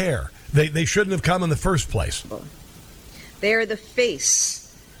don't care. They shouldn't have come in the first place. They are the face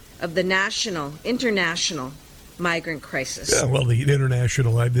of the national, international migrant crisis. Yeah, well, the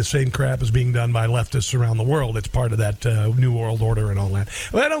international, the same crap is being done by leftists around the world. It's part of that New World Order and all that.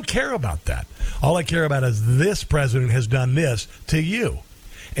 But I don't care about that. All I care about is this president has done this to you,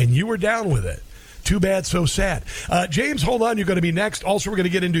 and you were down with it. Too bad, so sad. James, hold on. You're going to be next. Also, we're going to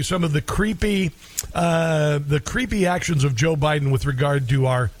get into some of the creepy actions of Joe Biden with regard to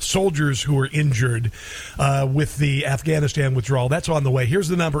our soldiers who were injured with the Afghanistan withdrawal. That's on the way. Here's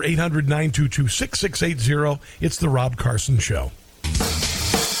the number, 800-922-6680. It's the Rob Carson Show.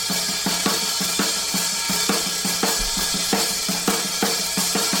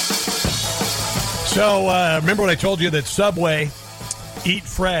 So, remember when I told you that Subway, Eat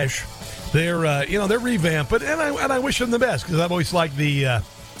Fresh, they're revamped, and I wish them the best because I've always liked the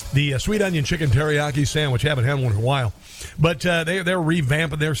sweet onion chicken teriyaki sandwich. Haven't had one in a while, but they're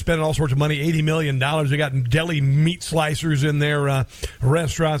revamping. They're spending all sorts of money, $80 million. They got deli meat slicers in their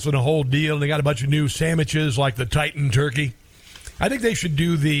restaurants and a whole deal. They got a bunch of new sandwiches like the Titan turkey. I think they should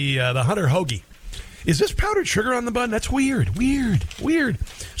do the Hunter hoagie. Is this powdered sugar on the bun? That's weird.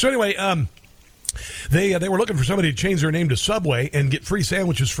 So anyway, They were looking for somebody to change their name to Subway and get free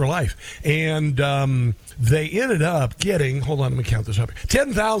sandwiches for life. And they ended up getting, hold on, let me count this up here,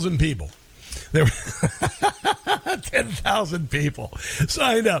 10,000 people. There were 10,000 people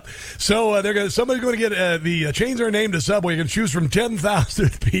signed up. So somebody's going to get change their name to Subway. You can choose from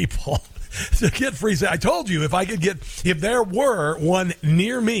 10,000 people to get free. I told you if there were one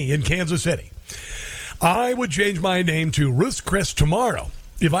near me in Kansas City, I would change my name to Ruth's Chris tomorrow.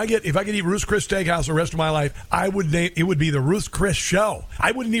 If I could eat Ruth's Chris Steakhouse the rest of my life, it would be the Ruth's Chris Show.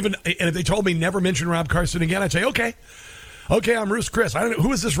 I wouldn't even, and if they told me never mention Rob Carson again, I'd say, okay, I'm Ruth's Chris. I don't know,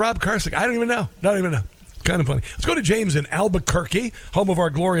 who is this Rob Carson? I don't even know. Kind of funny. Let's go to James in Albuquerque, home of our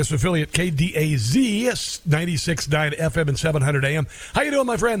glorious affiliate KDAZ, 96.9 FM and 700 AM. How you doing,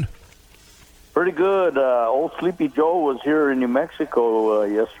 my friend? Pretty good. Old Sleepy Joe was here in New Mexico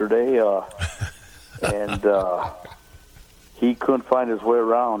yesterday, and he couldn't find his way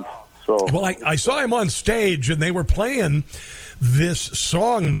around. So, well, I saw him on stage, and they were playing this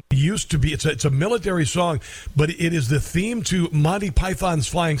song. Used to be, it's a military song, but it is the theme to Monty Python's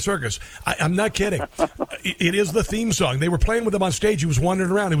Flying Circus. I'm not kidding. It is the theme song. They were playing with him on stage. He was wandering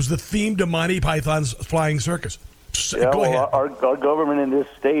around. It was the theme to Monty Python's Flying Circus. Yeah, go ahead. Our government in this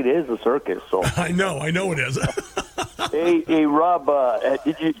state is a circus. So I know it is. Hey, Rob,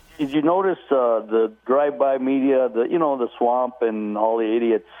 did you notice the drive-by media? The swamp and all the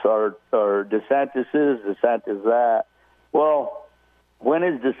idiots are DeSantis that. Well, when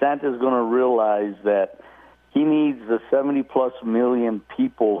is DeSantis going to realize that he needs the 70-plus million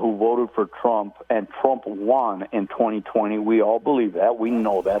people who voted for Trump, and Trump won in 2020? We all believe that. We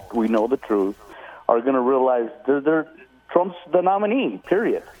know that. We know the truth. Are going to realize Trump's the nominee,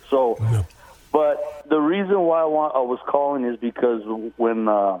 period. So, no. But the reason why I was calling is because when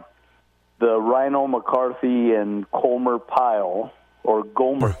the Rhino McCarthy and Gomer Pyle,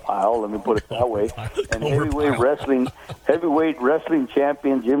 let me put it that way, and heavyweight wrestling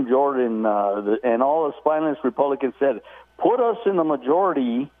champion Jim Jordan and all the spineless Republicans said, put us in the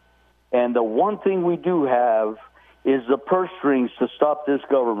majority, and the one thing we do have is the purse strings to stop this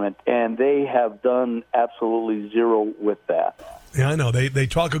government, and they have done absolutely zero with that. Yeah, I know. They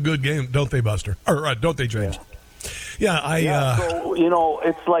talk a good game, don't they, Buster? Or don't they, James? Yeah, So,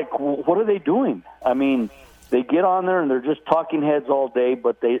 it's like, what are they doing? I mean, they get on there, and they're just talking heads all day,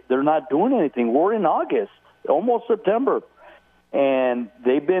 but they're not doing anything. We're in August, almost September, and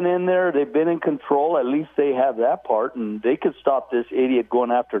they've been in there. They've been in control. At least they have that part, and they could stop this idiot going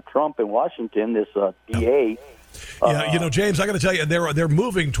after Trump in Washington, this DA. Yeah, James, I got to tell you, they're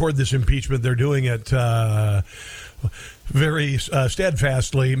moving toward this impeachment. They're doing it very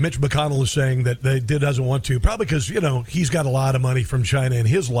steadfastly. Mitch McConnell is saying that they doesn't want to, probably because he's got a lot of money from China in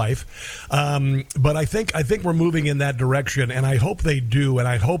his life. But I think we're moving in that direction, and I hope they do, and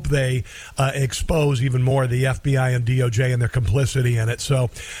I hope they expose even more the FBI and DOJ and their complicity in it. So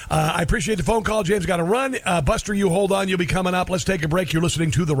I appreciate the phone call. James got to run. Buster, you hold on. You'll be coming up. Let's take a break. You're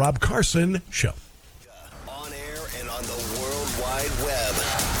listening to The Rob Carson Show. On air and on the World Wide Web,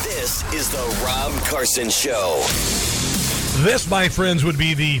 this is The Rob Carson Show. This, my friends, would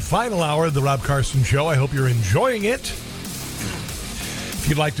be the final hour of The Rob Carson Show. I hope you're enjoying it. If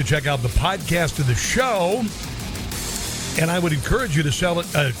you'd like to check out the podcast of the show, and I would encourage you to sell it.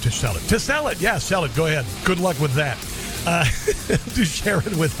 Yeah, sell it. Go ahead. Good luck with that. To share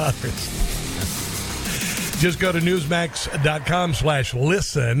it with others. Just go to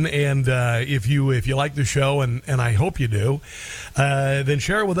newsmax.com/listen, and if you like the show, and I hope you do, then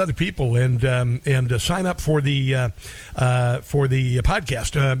share it with other people, and sign up for the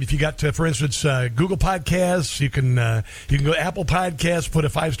podcast. If you got, for instance, Google Podcasts, you can go to Apple Podcasts, put a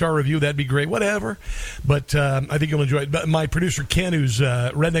 5-star review. That'd be great. Whatever, but I think you'll enjoy it. But my producer Ken, who's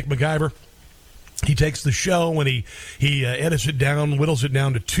Redneck MacGyver, he takes the show and he edits it down, whittles it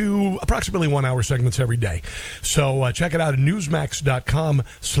down to approximately 1-hour segments every day. So check it out at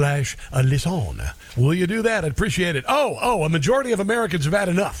newsmax.com/listen. Will you do that? I'd appreciate it. A majority of Americans have had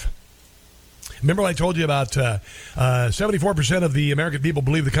enough. Remember I told you about 74% of the American people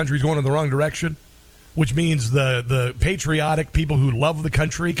believe the country's going in the wrong direction, which means the patriotic people who love the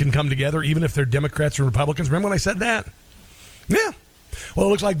country can come together even if they're Democrats or Republicans. Remember when I said that? Yeah. Well, it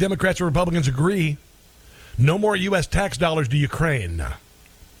looks like Democrats and Republicans agree. No more U.S. tax dollars to Ukraine.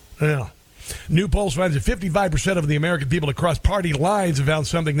 Yeah. New polls find that 55% of the American people across party lines have found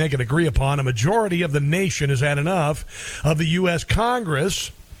something they can agree upon. A majority of the nation has had enough of the U.S.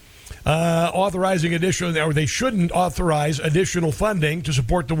 Congress authorizing additional, or they shouldn't authorize additional funding to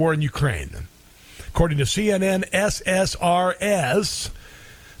support the war in Ukraine. According to CNN SSRS,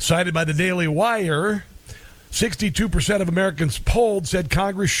 cited by the Daily Wire, 62% of Americans polled said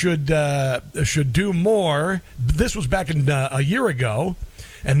Congress should do more. This was back in a year ago,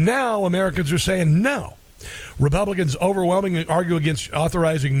 and now Americans are saying no. Republicans overwhelmingly argue against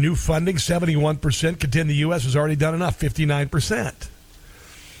authorizing new funding. 71% contend the U.S. has already done enough. 59%.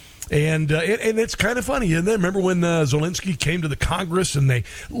 And it's kind of funny, isn't it? Remember when Zelensky came to the Congress and they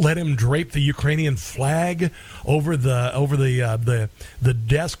let him drape the Ukrainian flag over the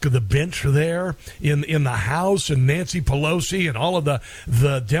desk of the bench there in the House, and Nancy Pelosi and all of the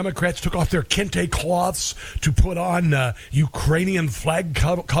Democrats took off their kente cloths to put on Ukrainian flag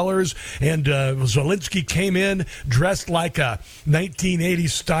colors, and Zelensky came in dressed like a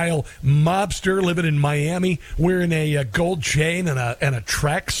 1980s style mobster living in Miami, wearing a gold chain and a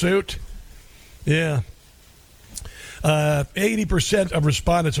tracksuit. Yeah. 80% of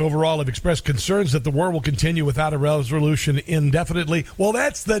respondents overall have expressed concerns that the war will continue without a resolution indefinitely. Well,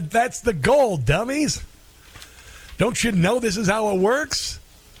 that's the goal, dummies. Don't you know this is how it works?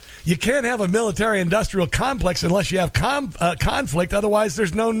 You can't have a military-industrial complex unless you have conflict. Otherwise,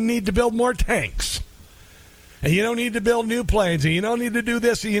 there's no need to build more tanks. And you don't need to build new planes. And you don't need to do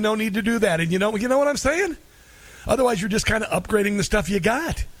this. And you don't need to do that. And you know what I'm saying? Otherwise, you're just kind of upgrading the stuff you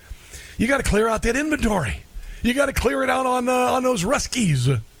got. You got to clear out that inventory. You got to clear it out on those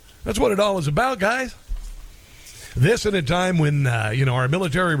Ruskies. That's what it all is about, guys. This at a time when, our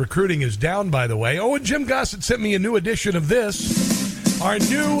military recruiting is down, by the way. Oh, and Jim Gossett sent me a new edition of this. Our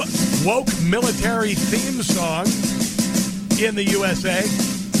new woke military theme song in the USA.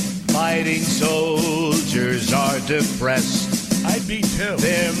 Fighting soldiers are depressed. I'd be too.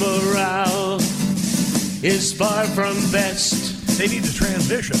 Their morale is far from best. They need to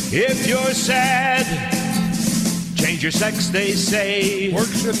transition. If you're sad, change your sex, they say.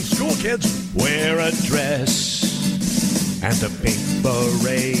 Works in school, kids. Wear a dress and a pink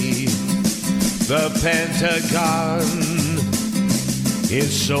beret. The Pentagon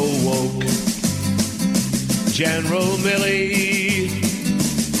is so woke. General Milley,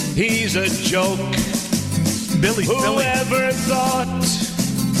 he's a joke. Whoever thought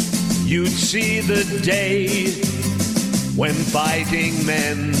you'd see the day when fighting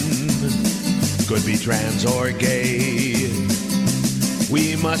men could be trans or gay.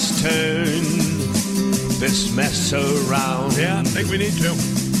 We must turn this mess around. Yeah, I think we need to.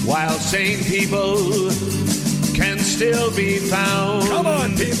 While sane people can still be found. Come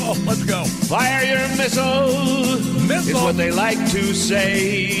on, people, let's go. Fire your missile is what they like to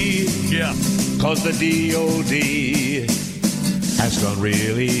say. Yeah. 'Cause the DOD has gone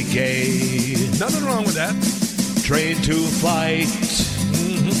really gay. Nothing wrong with that. Trained to fight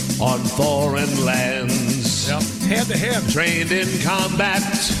on foreign lands. Yep. Hand to hand. Trained in combat,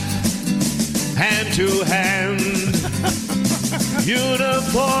 hand to hand.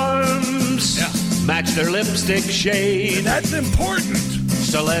 Uniforms match their lipstick shade. And that's important.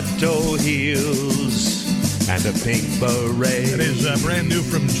 Stiletto heels and a pink beret. That is brand new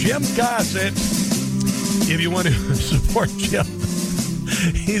from Jim Gossett. If you want to support Jim,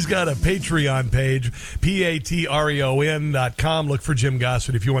 he's got a Patreon page, patreon.com. Look for Jim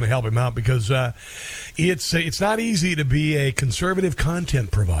Gossett if you want to help him out, because it's not easy to be a conservative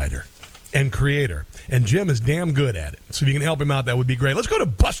content provider and creator, and Jim is damn good at it. So if you can help him out, that would be great. Let's go to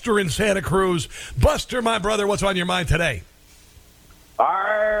Buster in Santa Cruz. Buster, my brother, what's on your mind today?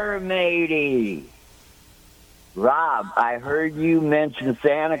 matey. Rob, I heard you mention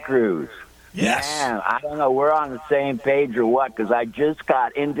Santa Cruz. Yes. Man, I don't know, we're on the same page or what, because I just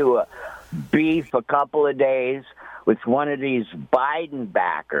got into a beef a couple of days with one of these Biden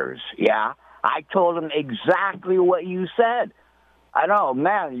backers, yeah? I told him exactly what you said. I know,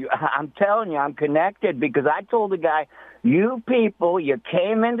 man, I'm telling you, I'm connected, because I told the guy, you people, you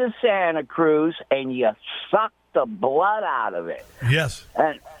came into Santa Cruz and you sucked the blood out of it. Yes.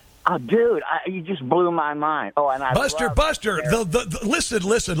 And oh, dude, you just blew my mind. Oh, and Buster, listen.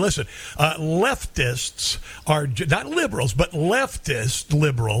 Leftists are not liberals, but leftist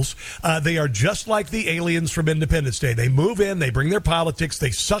liberals. They are just like the aliens from Independence Day. They move in, they bring their politics, they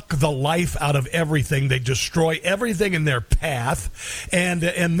suck the life out of everything, they destroy everything in their path, and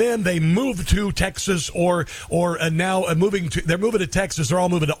then they move to Texas or now they're moving to Texas. They're all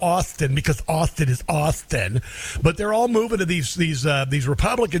moving to Austin because Austin is Austin, but they're all moving to these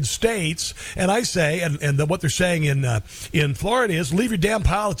Republican states, and I say, and what they're saying in Florida is, leave your damn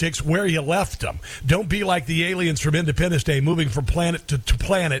politics where you left them. Don't be like the aliens from Independence Day, moving from planet to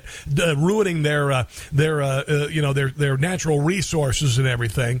planet, ruining their natural resources and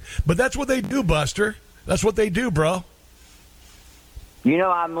everything. But that's what they do, Buster. That's what they do, bro. You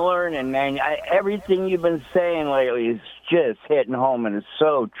know, I'm learning, man. Everything you've been saying lately is just hitting home, and it's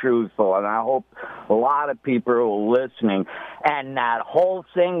so truthful, and I hope a lot of people are listening. And that whole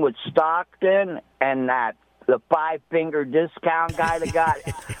thing with Stockton and the five-finger discount guy that got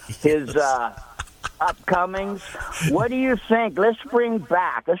his upcomings, what do you think? Let's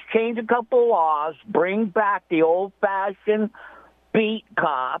change a couple laws, bring back the old-fashioned beat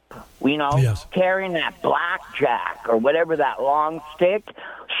cop, yes, carrying that blackjack or whatever, that long stick,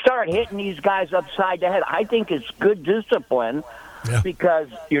 start hitting these guys upside the head. I think it's good discipline, because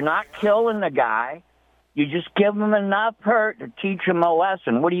you're not killing the guy. You just give them enough hurt to teach them a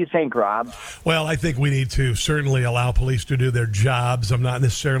lesson. What do you think, Rob? Well, I think we need to certainly allow police to do their jobs. I'm not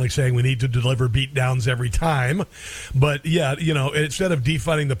necessarily saying we need to deliver beatdowns every time. But, yeah, instead of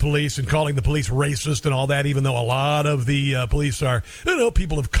defunding the police and calling the police racist and all that, even though a lot of the police are,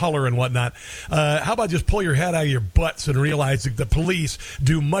 people of color and whatnot, how about just pull your head out of your butts and realize that the police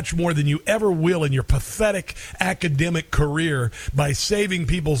do much more than you ever will in your pathetic academic career by saving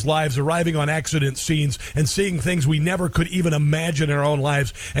people's lives, arriving on accident scenes, and seeing things we never could even imagine in our own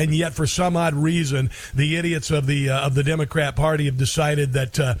lives. And yet, for some odd reason, the idiots of the Democrat Party have decided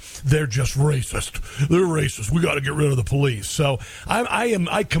that they're just racist. They're racist. We got to get rid of the police. So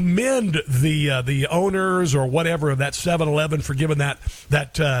I commend the owners or whatever of that 7-Eleven for giving that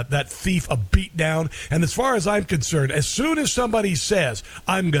thief a beat down. And as far as I'm concerned, as soon as somebody says,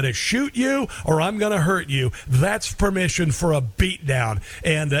 I'm going to shoot you or I'm going to hurt you, that's permission for a beat down.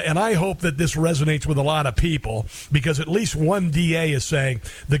 And I hope that this resonates with a lot of people, because at least one DA is saying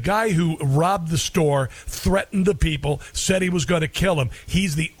the guy who robbed the store, threatened the people, said he was going to kill him,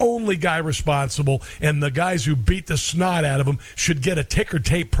 he's the only guy responsible, and the guys who beat the snot out of him should get a ticker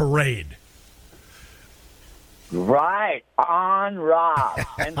tape parade. Right on, Rob.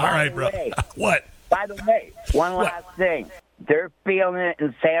 And all right, bro. What? By the way, one last thing. They're feeling it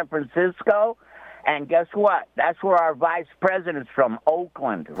in San Francisco. And guess what? That's where our vice president's from,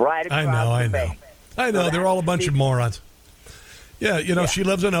 Oakland, right across the bay. I know. They're all a bunch of morons. Yeah, she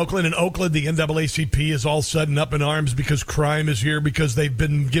lives in Oakland. In Oakland, the NAACP is all sudden up in arms because crime is here, because they've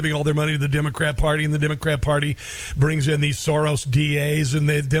been giving all their money to the Democrat Party, and the Democrat Party brings in these Soros DAs, and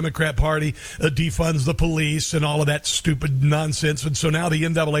the Democrat Party defunds the police and all of that stupid nonsense. And so now the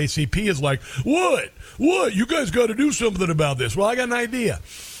NAACP is like, what? You guys got to do something about this. Well, I got an idea.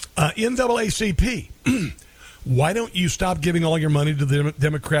 NAACP, why don't you stop giving all your money to the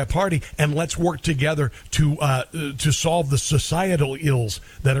Democrat Party, and let's work together to solve the societal ills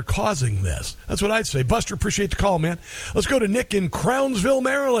that are causing this? That's what I'd say. Buster, appreciate the call, man. Let's go to Nick in Crownsville,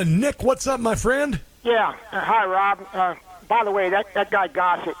 Maryland. Nick, what's up, my friend? Yeah. Hi, Rob. By the way, that guy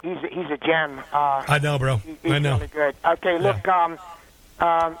Gossett, he's a gem. I know, bro. He's I know. Really good. Okay, look,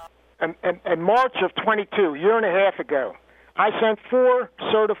 in March of 22, a year and a half ago, I sent 4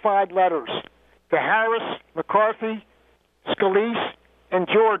 certified letters to Harris, McCarthy, Scalise, and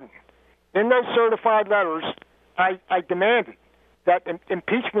Jordan. In those certified letters, I demanded that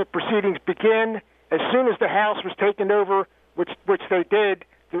impeachment proceedings begin as soon as the House was taken over, which they did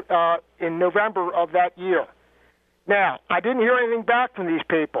in November of that year. Now, I didn't hear anything back from these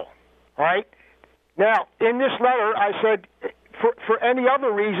people, all right? Now, in this letter, I said, for any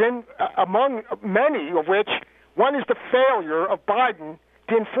other reason, among many of which, one is the failure of Biden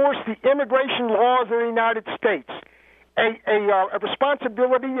to enforce the immigration laws of the United States, a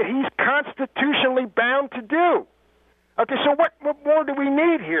responsibility that he's constitutionally bound to do. Okay, so what more do we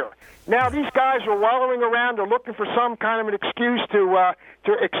need here? Now these guys are wallowing around, they're looking for some kind of an excuse to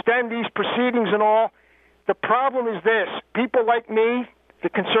extend these proceedings and all. The problem is this: people like me, the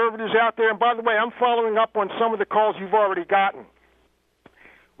conservatives out there, and by the way, I'm following up on some of the calls you've already gotten.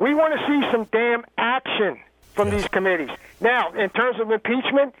 We want to see some damn action from these committees. Now, in terms of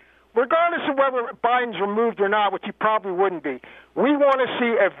impeachment, regardless of whether Biden's removed or not, which he probably wouldn't be, we want to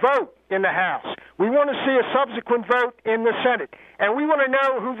see a vote in the House. We want to see a subsequent vote in the Senate. And we want to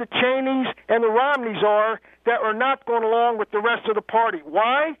know who the Cheneys and the Romneys are that are not going along with the rest of the party.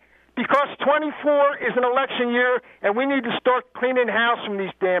 Why? Because 24 is an election year, and we need to start cleaning house from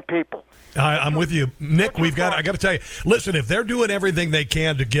these damn people. I'm with you, Nick. I got to tell you, listen, if they're doing everything they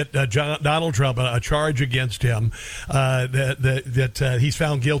can to get Donald Trump a charge against him that he's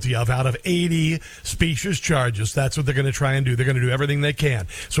found guilty of out of 80 specious charges, that's what they're going to try and do. They're going to do everything they can.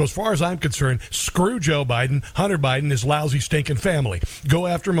 So as far as I'm concerned, screw Joe Biden, Hunter Biden, his lousy, stinking family. Go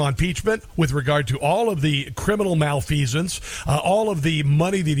after him on impeachment with regard to all of the criminal malfeasance, all of the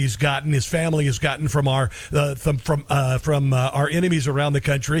money that he's gotten, his family has gotten from our enemies around the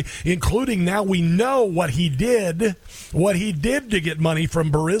country, including now we know what he did to get money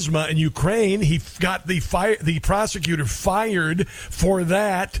from Burisma in Ukraine. He got the prosecutor fired for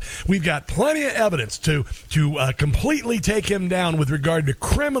that. We've got plenty of evidence to completely take him down with regard to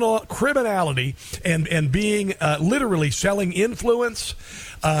criminality and being literally selling influence,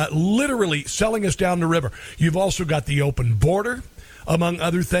 literally selling us down the river. You've also got the open border, among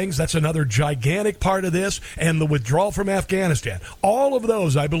other things. That's another gigantic part of this, and the withdrawal from Afghanistan. All of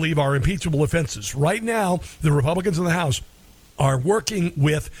those, I believe, are impeachable offenses. Right now, the Republicans in the House are working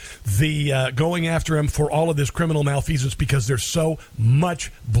with the going after him for all of this criminal malfeasance because there's so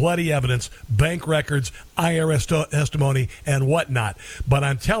much bloody evidence, bank records, IRS testimony, and whatnot. But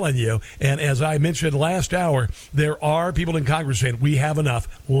I'm telling you, and as I mentioned last hour, there are people in Congress saying, we have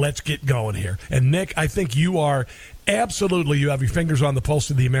enough, let's get going here. And Nick, I think you are absolutely, you have your fingers on the pulse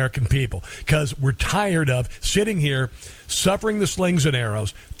of the American people, because we're tired of sitting here suffering the slings and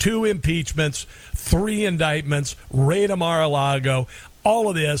arrows, 2 impeachments, 3 indictments, raid of Mar-a-Lago, all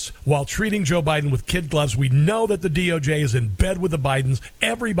of this while treating Joe Biden with kid gloves. We know that the DOJ is in bed with the Bidens.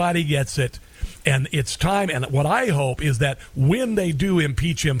 Everybody gets it. And it's time, and what I hope is that when they do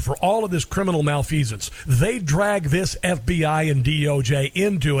impeach him for all of this criminal malfeasance, they drag this FBI and DOJ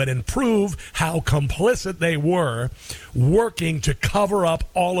into it and prove how complicit they were working to cover up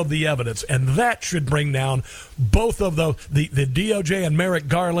all of the evidence. And that should bring down both of the DOJ and Merrick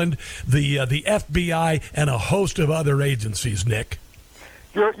Garland, the FBI, and a host of other agencies, Nick.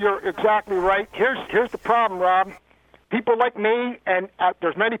 You're exactly right. Here's the problem, Rob. People like me, and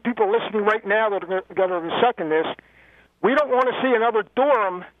there's many people listening right now that are going to second this, we don't want to see another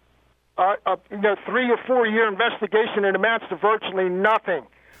Durham, 3 or 4 year investigation that amounts to virtually nothing.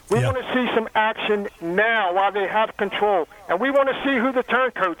 We want to see some action now while they have control, and we want to see who the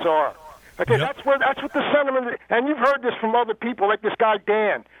turncoats are. Okay, that's what the sentiment. And you've heard this from other people, like this guy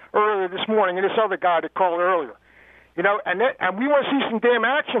Dan earlier this morning, and this other guy that called earlier. You know, and we want to see some damn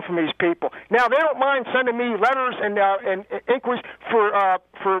action from these people. Now, they don't mind sending me letters and inquiries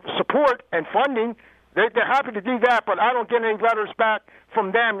for support and funding. They're happy to do that, but I don't get any letters back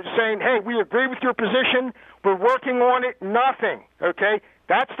from them saying, hey, we agree with your position, we're working on it, nothing, okay?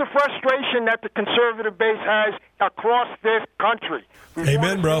 That's the frustration that the conservative base has across this country.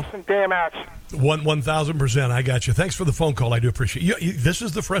 Amen, bro. Some damn action. 1,000%. I got you. Thanks for the phone call. I do appreciate you. This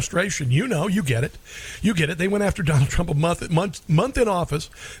is the frustration. You know, you get it. You get it. They went after Donald Trump a month in office.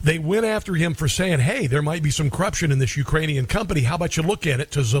 They went after him for saying, hey, there might be some corruption in this Ukrainian company. How about you look at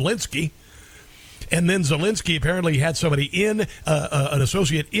it, to Zelensky? And then Zelensky apparently had somebody an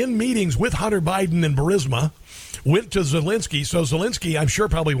associate in meetings with Hunter Biden and Burisma, went to Zelensky. So Zelensky, I'm sure,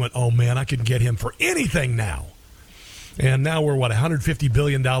 probably went, oh, man, I can get him for anything now. And now we're, $150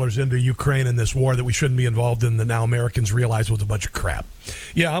 billion into Ukraine in this war that we shouldn't be involved in, that now Americans realize was a bunch of crap.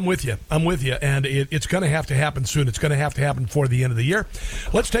 Yeah, I'm with you. And it's going to have to happen soon. It's going to have to happen before the end of the year.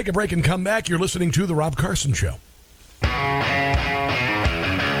 Let's take a break and come back. You're listening to The Rob Carson Show.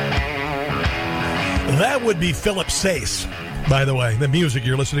 That would be Philip Sayce, by the way. The music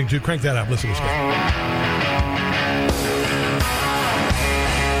you're listening to. Crank that up. Listen to this guy.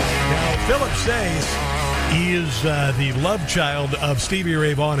 Now, Philip Sayce is the love child of Stevie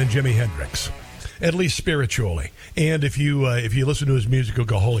Ray Vaughan and Jimi Hendrix, at least spiritually. And if you listen to his music, you'll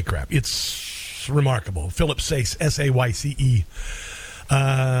go, holy crap. It's remarkable. Philip Sayce, S-A-Y-C-E.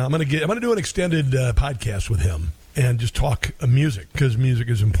 I'm going to do an extended podcast with him and just talk music, because music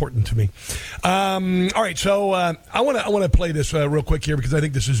is important to me. All right, so I want to play this real quick here, because I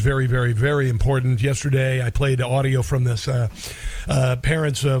think this is very, very, very important. Yesterday, I played audio from this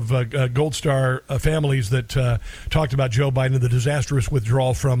parents of Gold Star families that talked about Joe Biden and the disastrous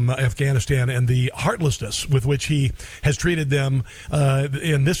withdrawal from Afghanistan and the heartlessness with which he has treated them.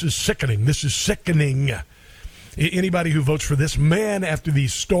 And this is sickening. This is sickening. Anybody who votes for this man after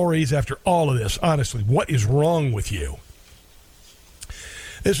these stories, after all of this, honestly, what is wrong with you?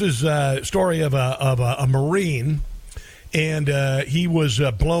 This is a story of a Marine, and he was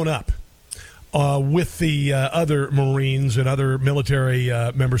blown up with the other Marines and other military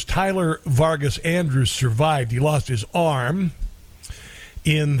members. Tyler Vargas Andrews survived. He lost his arm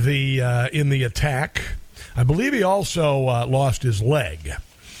in the attack. I believe he also lost his leg.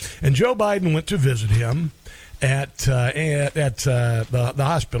 And Joe Biden went to visit him at the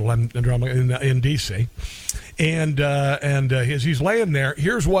hospital in D.C. And as he's laying there,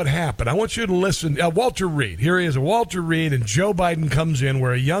 here's what happened. I want you to listen. Walter Reed. Here he is, Walter Reed, and Joe Biden comes in,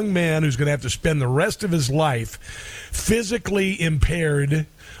 where a young man who's going to have to spend the rest of his life physically impaired,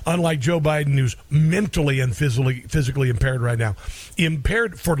 unlike Joe Biden, who's mentally and physically impaired right now,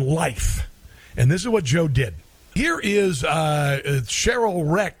 impaired for life. And this is what Joe did. Here is Cheryl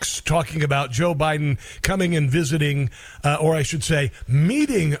Rex talking about Joe Biden coming and visiting, or I should say,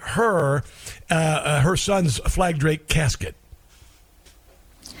 meeting her son's flag draped casket.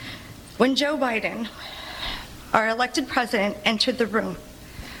 When Joe Biden, our elected president, entered the room,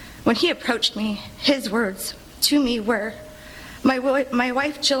 when he approached me, his words to me were, my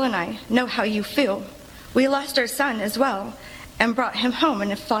wife Jill and I know how you feel. We lost our son as well and brought him home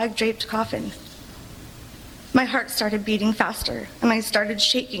in a flag draped coffin. My heart started beating faster, and I started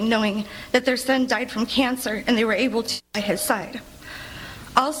shaking, knowing that their son died from cancer and they were able to be by his side.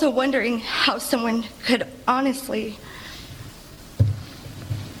 Also wondering how someone could honestly,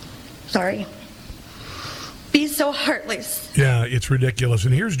 be so heartless. Yeah, it's ridiculous.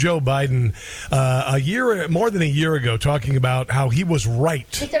 And here's Joe Biden more than a year ago talking about how he was right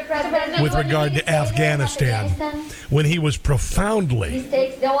with regard to Afghanistan when he was profoundly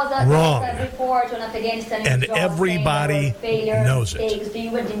wrong. And everybody knows it. Do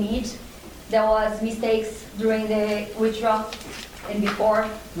you admit there was mistakes during the withdrawal and before?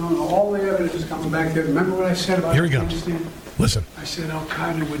 No, all the evidence is coming back there. Remember what I said about Afghanistan? Here he goes. Listen. I said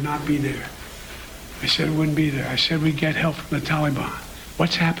Al-Qaeda would not be there. I said it wouldn't be there. I said we'd get help from the Taliban.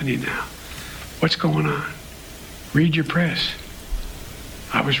 What's happening now? What's going on? Read your press.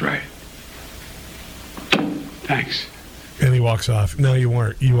 I was right. Thanks. And he walks off. No, you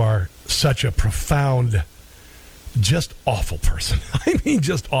weren't. You are such a profound, just awful person. I mean,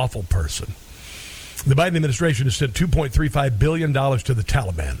 just awful person. The Biden administration has sent $2.35 billion to the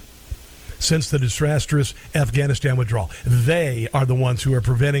Taliban since the disastrous Afghanistan withdrawal. They are the ones who are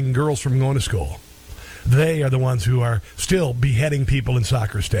preventing girls from going to school. They are the ones who are still beheading people in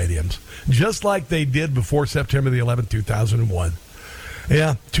soccer stadiums, just like they did before September the 11th, 2001.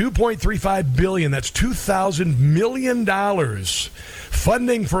 Yeah, $2.35 billion. That's $2,000 million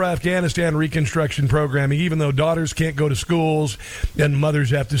funding for Afghanistan reconstruction programming, even though daughters can't go to schools and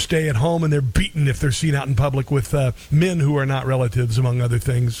mothers have to stay at home and they're beaten if they're seen out in public with men who are not relatives, among other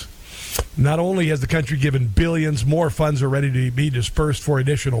things. Not only has the country given billions, more funds are ready to be dispersed for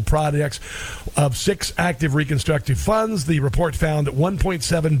additional projects. Of 6 active reconstructive funds, the report found that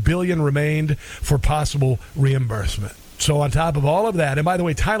 $1.7 billion remained for possible reimbursement. So on top of all of that, and by the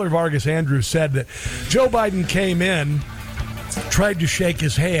way, Tyler Vargas Andrews said that Joe Biden came in, tried to shake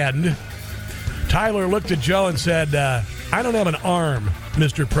his hand. Tyler looked at Joe and said, I don't have an arm,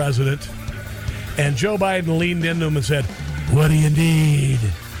 Mr. President. And Joe Biden leaned into him and said, what do you need?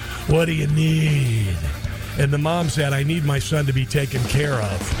 What do you need? And the mom said, I need my son to be taken care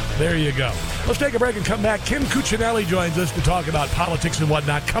of. There you go. Let's take a break and come back. Kim Cuccinelli joins us to talk about politics and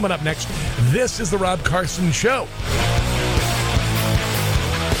whatnot. Coming up next, this is The Rob Carson Show.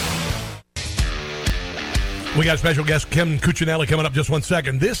 We got special guest Ken Cuccinelli coming up just 1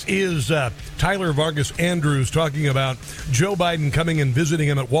 second. This is Tyler Vargas Andrews talking about Joe Biden coming and visiting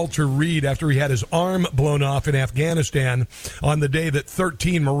him at Walter Reed after he had his arm blown off in Afghanistan on the day that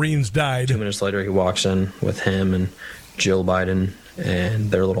 13 Marines died. 2 minutes later, he walks in with him and Jill Biden and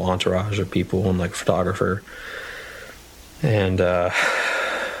their little entourage of people and like a photographer. And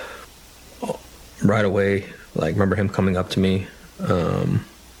right away, like, remember him coming up to me,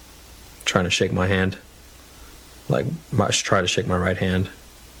 trying to shake my hand. Like, try to shake my right hand,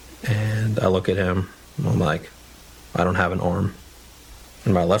 and I look at him, and I'm like, I don't have an arm.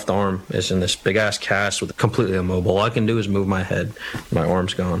 And my left arm is in this big-ass cast with completely immobile. All I can do is move my head. My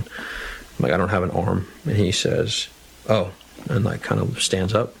arm's gone. I'm like, I don't have an arm. And he says, oh, and, like, kind of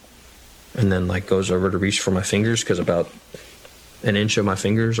stands up, and then, like, goes over to reach for my fingers, because about an inch of my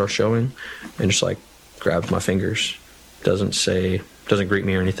fingers are showing, and just, like, grabs my fingers. Doesn't greet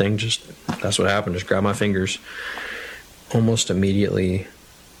me or anything, just that's what happened, just grab my fingers. Almost immediately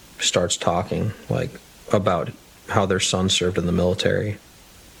starts talking, like, about how their son served in the military.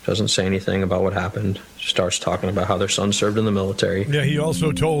 Doesn't say anything about what happened, starts talking about how their son served in the military. Yeah, he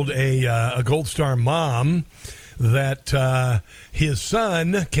also told a Gold Star mom that his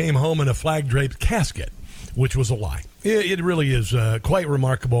son came home in a flag-draped casket, which was a lie. It really is quite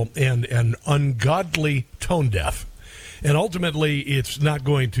remarkable and ungodly tone-deaf. And ultimately, it's not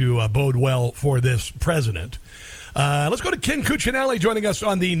going to bode well for this president. Let's go to Ken Cuccinelli joining us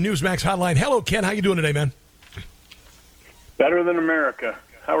on the Newsmax hotline. Hello, Ken. How you doing today, man? Better than America.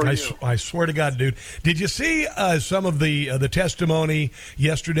 How are you? I swear to God, dude. Did you see some of the testimony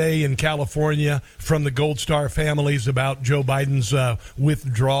yesterday in California from the Gold Star families about Joe Biden's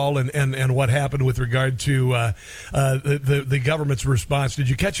withdrawal and what happened with regard to the government's response? Did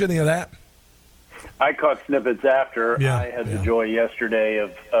you catch any of that? I caught snippets after. I had the joy yesterday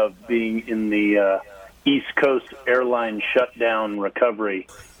of being in the East Coast airline shutdown recovery.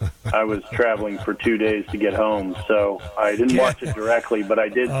 I was traveling for 2 days to get home, so I didn't watch it directly, but I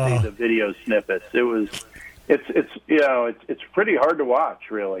did see the video snippets. It's pretty hard to watch,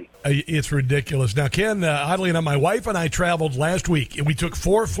 really. It's ridiculous. Now, Ken, oddly enough, my wife and I traveled last week, and we took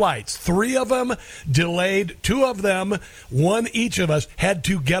 4 flights. 3 of them delayed. 2 of them, one each of us, had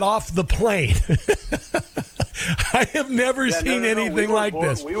to get off the plane. I have never seen anything like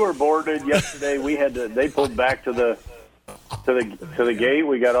this. We were boarded yesterday. They pulled back to the gate.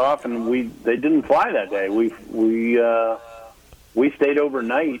 We got off, and they didn't fly that day. We stayed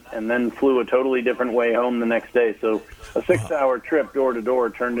overnight and then flew a totally different way home the next day. So a 6-hour trip door to door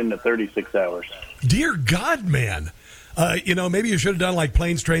turned into 36 hours. Dear God, man. Maybe you should have done like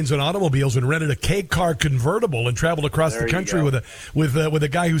planes, trains, and automobiles and rented a K-car convertible and traveled across the country with a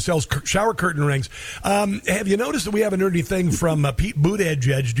guy who sells shower curtain rings. Have you noticed that we haven't heard anything from Pete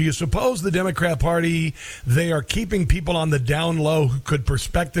Buttigieg? Do you suppose the Democrat Party, they are keeping people on the down low who could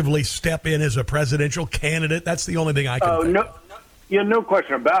prospectively step in as a presidential candidate? That's the only thing I can think of. Yeah, no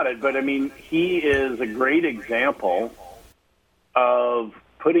question about it. But, I mean, he is a great example of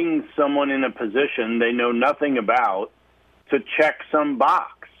putting someone in a position they know nothing about to check some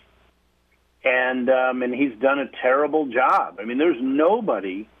box. And he's done a terrible job. I mean, there's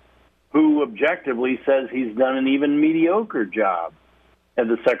nobody who objectively says he's done an even mediocre job as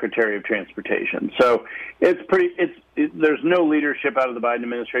the Secretary of Transportation. So there's no leadership out of the Biden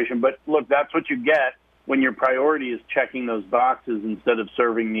administration. But, look, that's what you get when your priority is checking those boxes instead of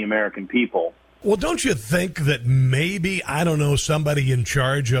serving the American people. Well, don't you think that maybe, I don't know, somebody in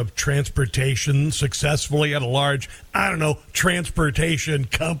charge of transportation successfully at a large, transportation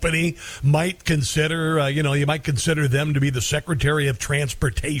company might consider, you might consider them to be the Secretary of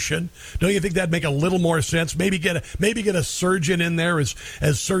Transportation? Don't you think that'd make a little more sense? Maybe get a surgeon in there as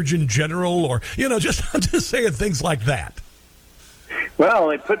Surgeon General, or, I'm just saying things like that. Well,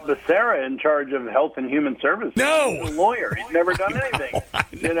 they put Becerra in charge of Health and Human Services. No! He's a lawyer. He's never done anything.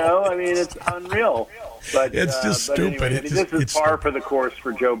 It's unreal. But it's just stupid. Anyway, this is par for the course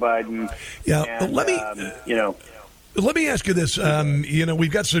for Joe Biden. Yeah, and, let me ask you this.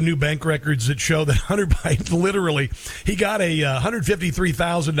 We've got some new bank records that show that Hunter Biden, he got a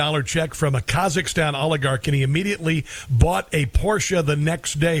 $153,000 check from a Kazakhstan oligarch, and he immediately bought a Porsche the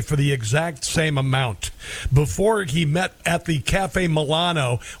next day for the exact same amount before he met at the Cafe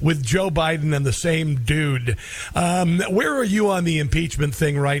Milano with Joe Biden and the same dude. Where are you on the impeachment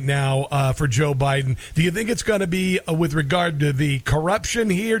thing right now for Joe Biden? Do you think it's going to be with regard to the corruption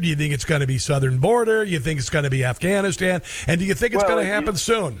here? Do you think it's going to be southern border? Do you think it's going to be Afghanistan? And do you think it's going to happen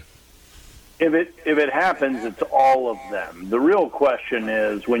soon? If it happens, it's all of them. The real question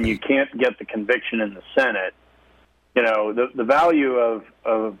is, when you can't get the conviction in the Senate, the value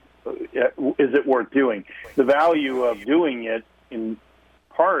of is it worth doing? The value of doing it, in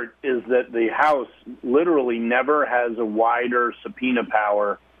part, is that the House literally never has a wider subpoena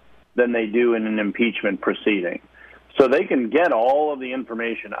power than they do in an impeachment proceeding. So they can get all of the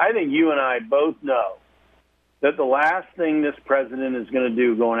information. I think you and I both know that the last thing this president is going to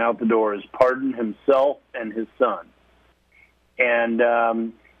do going out the door is pardon himself and his son. And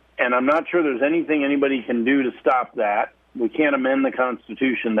I'm not sure there's anything anybody can do to stop that. We can't amend the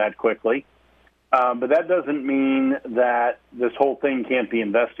Constitution that quickly. But that doesn't mean that this whole thing can't be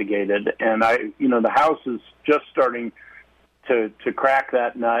investigated. And the House is just starting to crack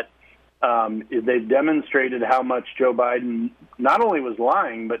that nut. They've demonstrated how much Joe Biden not only was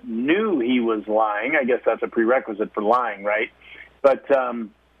lying, but knew he was lying. I guess that's a prerequisite for lying, right? But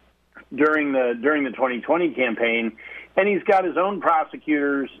during the 2020 campaign, and he's got his own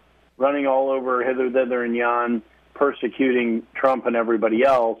prosecutors running all over hither, thither, and yon, persecuting Trump and everybody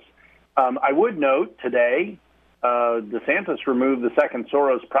else. I would note today, DeSantis removed the second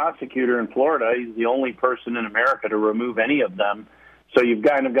Soros prosecutor in Florida. He's the only person in America to remove any of them. So you've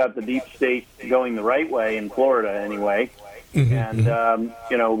kind of got the deep state going the right way in Florida anyway. And,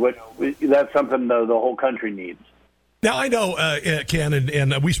 that's something the whole country needs. Now, I know, Ken,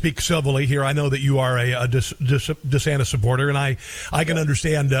 and we speak civilly here. I know that you are a DeSantis supporter, and I can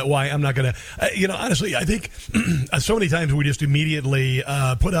understand why I'm not going to. Honestly, I think so many times we just immediately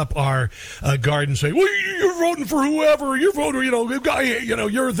put up our guard and say, well, you're voting for whoever. You're voting,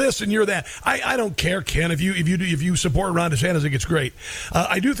 you're this and you're that. I don't care, Ken. If you support Ron DeSantis, I think it's great.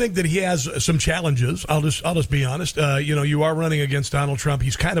 I do think that he has some challenges. I'll just be honest. You are running against Donald Trump.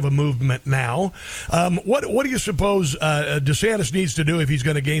 He's kind of a movement now. What do you suppose DeSantis needs to do if he's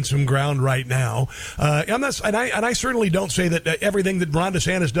going to gain some ground right now? I certainly don't say that everything that Ron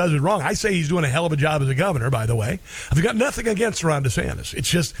DeSantis does is wrong. I say he's doing a hell of a job as a governor, by the way. I've got nothing against Ron DeSantis. It's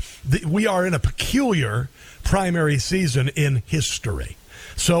just we are in a peculiar primary season in history.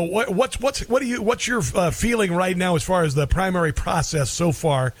 So what's your feeling right now as far as the primary process so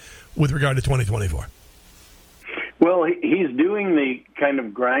far with regard to 2024? Well, he's doing the kind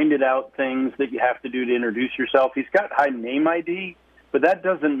of grinded out things that you have to do to introduce yourself. He's got high name ID, but that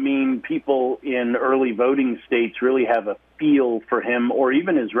doesn't mean people in early voting states really have a feel for him or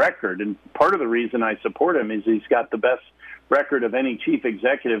even his record. And part of the reason I support him is he's got the best record of any chief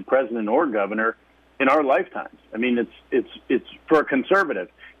executive, president, or governor in our lifetimes. I mean, it's for a conservative.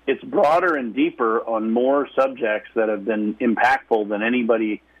 It's broader and deeper on more subjects that have been impactful than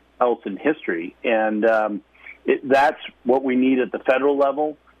anybody else in history. And that's what we need at the federal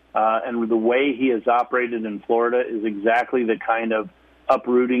level, and the way he has operated in Florida is exactly the kind of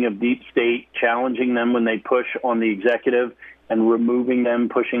uprooting of deep state, challenging them when they push on the executive and removing them,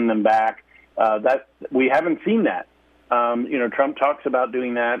 pushing them back. That we haven't seen that. Trump talks about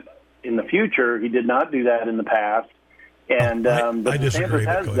doing that in the future. He did not do that in the past, and DeSantis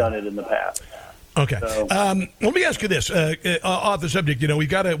has done it in the past. Okay. So, let me ask you this. Off the subject, we've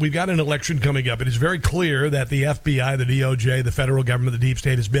got an election coming up. It is very clear that the FBI, the DOJ, the federal government, the deep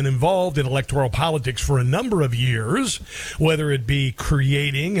state has been involved in electoral politics for a number of years, whether it be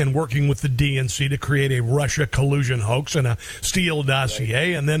creating and working with the DNC to create a Russia collusion hoax and a Steele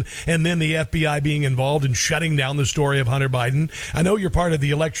dossier, and then the FBI being involved in shutting down the story of Hunter Biden. I know you're part of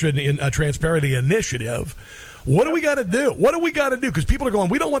the Election Transparency Initiative. What do we got to do? What do we got to do? Because people are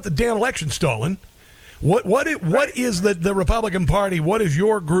going, we don't want the damn election stolen. What is the Republican Party? What is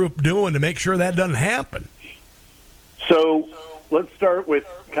your group doing to make sure that doesn't happen? So let's start with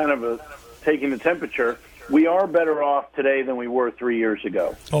kind of taking the temperature. We are better off today than we were 3 years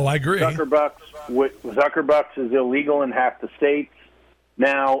ago. Oh, I agree. Zuckerbucks is illegal in half the states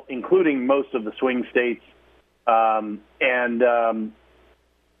now, including most of the swing states.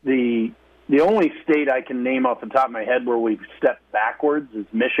 The only state I can name off the top of my head where we've stepped backwards is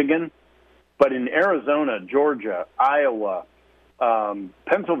Michigan. But in Arizona, Georgia, Iowa,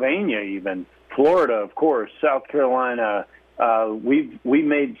 Pennsylvania even, Florida, of course, South Carolina, we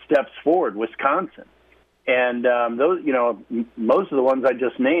made steps forward, Wisconsin. And those, most of the ones I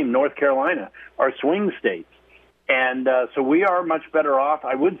just named, North Carolina, are swing states. And so we are much better off.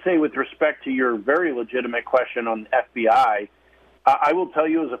 I would say with respect to your very legitimate question on FBI, I will tell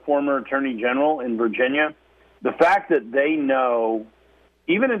you as a former attorney general in Virginia, the fact that they know,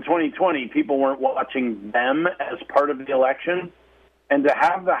 even in 2020, people weren't watching them as part of the election, and to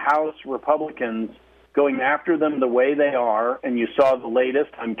have the House Republicans going after them the way they are, and you saw the latest,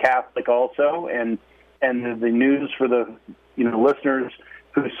 I'm Catholic also, and the news for the listeners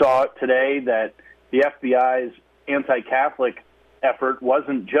who saw it today that the FBI's anti-Catholic effort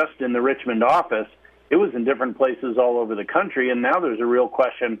wasn't just in the Richmond office. It was in different places all over the country, and now there's a real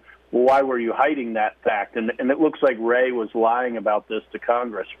question, well, why were you hiding that fact? And it looks like Ray was lying about this to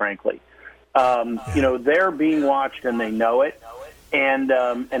Congress, frankly. They're being watched, and they know it. And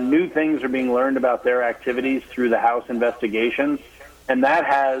new things are being learned about their activities through the House investigations. And that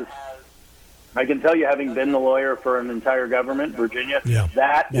has, I can tell you, having been the lawyer for an entire government, Virginia,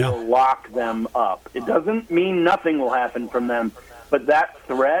 will lock them up. It doesn't mean nothing will happen from them, but that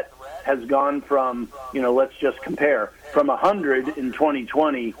threat has gone from, let's just compare, from 100 in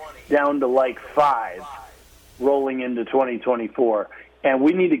 2020 down to like 5 rolling into 2024. And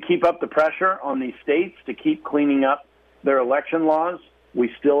we need to keep up the pressure on these states to keep cleaning up their election laws.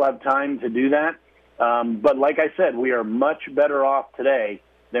 We still have time to do that. But like I said, we are much better off today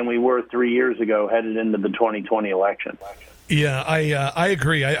than we were 3 years ago headed into the 2020 election. Yeah, I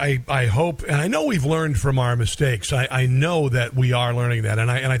agree. I hope, and I know we've learned from our mistakes. I know that we are learning that, and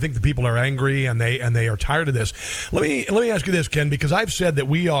I think the people are angry and they are tired of this. Let me ask you this, Ken, because I've said that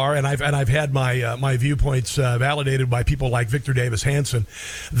we are, and I've had my viewpoints validated by people like Victor Davis Hanson,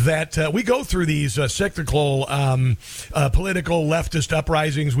 that we go through these cyclical political leftist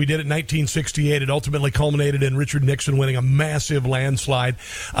uprisings. We did it in 1968. It ultimately culminated in Richard Nixon winning a massive landslide.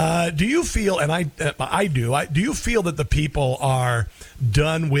 Do you feel, and I do you feel that the people are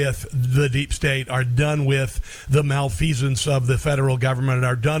done with the deep state, are done with the malfeasance of the federal government, and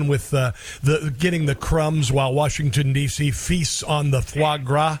are done with the getting the crumbs while Washington, D.C. feasts on the foie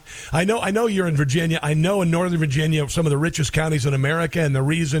gras? I know you're in Virginia. I know in Northern Virginia, some of the richest counties in America, and the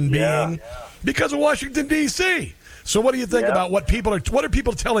reason being because of Washington, D.C. So what do you think about what are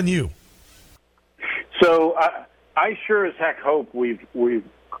people telling you? So I sure as heck hope we've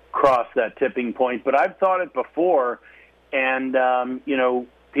crossed that tipping point, but I've thought it before. And,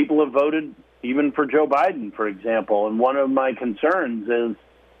 people have voted even for Joe Biden, for example. And one of my concerns is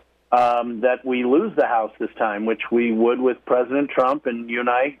that we lose the House this time, which we would with President Trump. And you and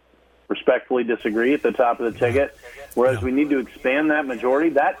I respectfully disagree at the top of the ticket. Whereas we need to expand that majority.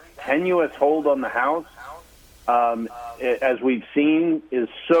 That tenuous hold on the House, as we've seen, is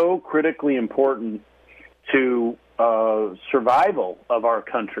so critically important to survival of our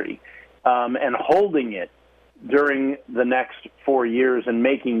country, and holding it during the next 4 years and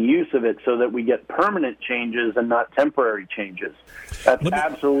making use of it so that we get permanent changes and not temporary changes. That's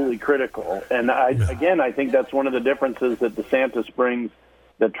absolutely critical. And I think that's one of the differences that DeSantis brings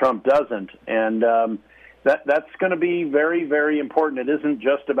that Trump doesn't. And that's going to be very, very important. It isn't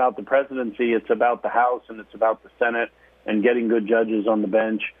just about the presidency. It's about the House and it's about the Senate and getting good judges on the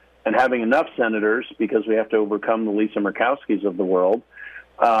bench and having enough senators, because we have to overcome the Lisa Murkowskis of the world,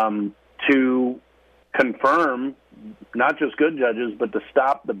 to confirm not just good judges, but to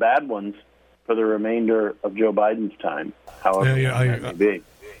stop the bad ones for the remainder of Joe Biden's time, however that may be.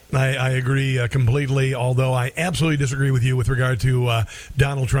 I agree completely, although I absolutely disagree with you with regard to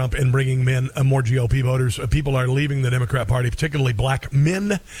Donald Trump and bringing in more GOP voters. People are leaving the Democrat Party, particularly black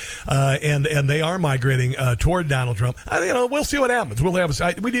men, and they are migrating toward Donald Trump. We'll see what happens. We'll have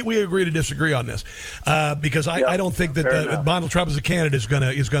we agree to disagree on this because I don't think that Donald Trump as a candidate is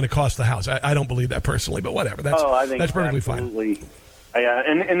going to cost the House. I don't believe that personally, but whatever. That's perfectly fine.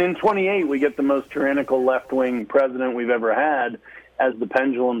 And in 28, we get the most tyrannical left-wing president we've ever had, as the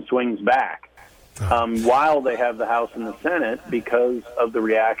pendulum swings back, while they have the House and the Senate, because of the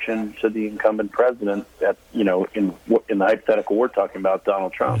reaction to the incumbent president that, in the hypothetical we're talking about,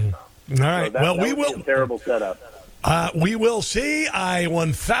 Donald Trump. All right. So we will. A terrible setup. We will see. I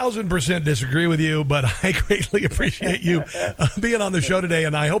 1,000% disagree with you, but I greatly appreciate you being on the show today,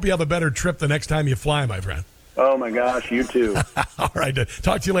 and I hope you have a better trip the next time you fly, my friend. Oh, my gosh, you too. All right.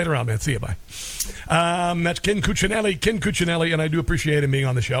 Talk to you later on, man. See you. Bye. That's Ken Cuccinelli, and I do appreciate him being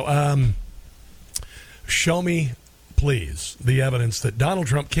on the show. Show me, please, the evidence that Donald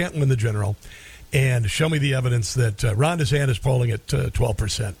Trump can't win the general, and show me the evidence that Ron DeSantis polling at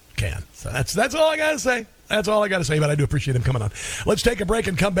 12% can. So that's all I got to say. That's all I got to say, but I do appreciate him coming on. Let's take a break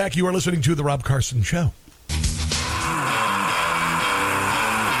and come back. You are listening to The Rob Carson Show.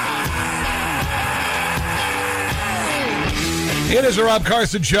 It is the Rob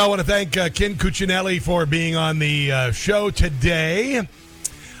Carson Show. I want to thank Ken Cuccinelli for being on the show today.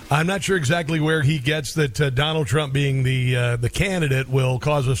 I'm not sure exactly where he gets that Donald Trump being the candidate will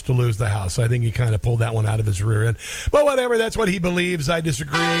cause us to lose the House. I think he kind of pulled that one out of his rear end. But whatever, that's what he believes. I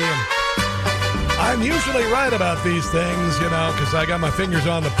disagree. And I'm usually right about these things, because I got my fingers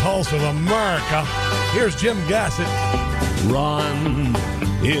on the pulse of America. Here's Jim Gassett. Ron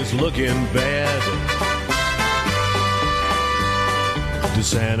is looking bad.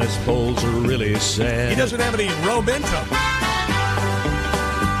 DeSantis polls are really sad. He doesn't have any momentum.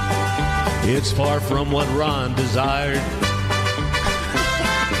 It's far from what Ron desired.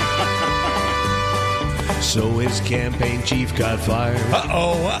 So his campaign chief got fired.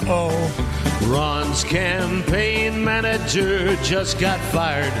 Ron's campaign manager just got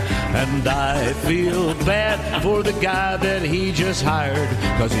fired. And I feel bad for the guy that he just hired,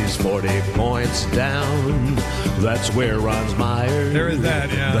 because he's 40 points down. That's where Ron's mired. There is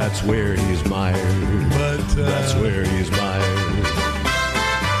that, yeah. That's where he's mired. That's where he's mired.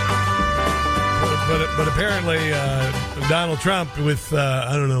 But apparently Donald Trump with,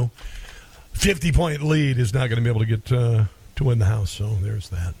 50-point lead is not going to be able to get to win the House. So there's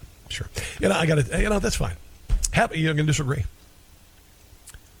that. Sure. I got to, that's fine. You're going to disagree.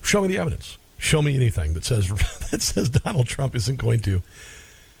 Show me the evidence. Show me anything that says Donald Trump isn't going to.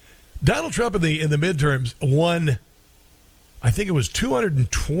 Donald Trump in the midterms won, I think it was 200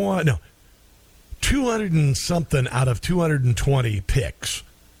 and something out of 220 picks.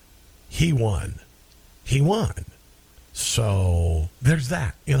 He won. So there's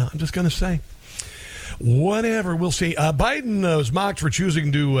that. I'm just going to say. Whatever, we'll see. Biden was mocked for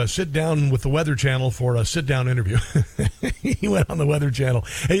choosing to sit down with the Weather Channel for a sit-down interview. He went on the Weather Channel.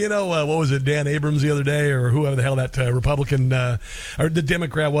 Hey, what was it, Dan Abrams the other day, or whoever the hell that Republican or the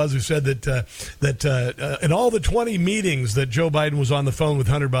Democrat was, who said that in all the 20 meetings that Joe Biden was on the phone with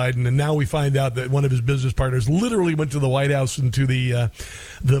Hunter Biden, and now we find out that one of his business partners literally went to the White House and to the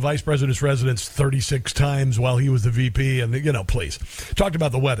vice president's residence 36 times while he was the VP, and, please. Talked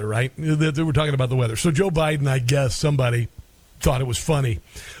about the weather, right? They were talking about the weather. So Joe Biden, I guess somebody thought it was funny.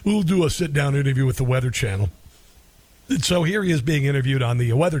 We'll do a sit-down interview with the Weather Channel. And so here he is being interviewed on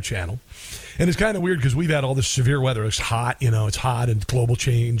the Weather Channel. And it's kind of weird because we've had all this severe weather. It's hot, it's hot, and global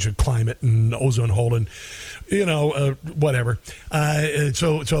change and climate and ozone hole and, whatever.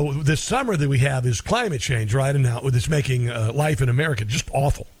 So this summer that we have is climate change, right? And now it's making life in America just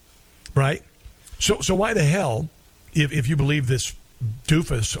awful, right? So why the hell, if you believe this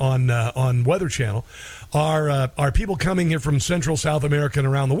doofus on Weather Channel, are people coming here from Central, South America and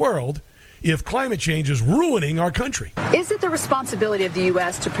around the world if climate change is ruining our country? Is it the responsibility of the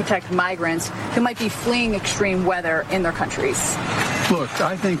U.S. to protect migrants who might be fleeing extreme weather in their countries? Look,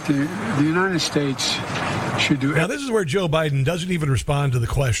 I think the United States should do. Now, this is where Joe Biden doesn't even respond to the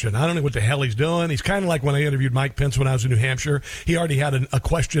question. I don't know what the hell he's doing. He's kind of like when I interviewed Mike Pence when I was in New Hampshire. He already had a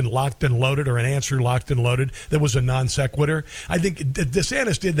question locked and loaded, or an answer locked and loaded that was a non sequitur. I think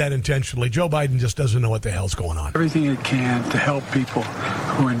DeSantis did that intentionally. Joe Biden just doesn't know what the hell's going on. Everything it can to help people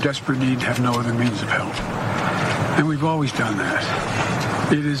who are in desperate need have no other means of help. And we've always done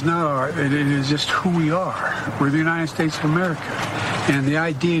that. It is not it is just who we are. We're the United States of America. And the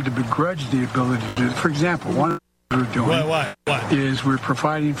idea to begrudge the ability to, for example, one we're doing is we're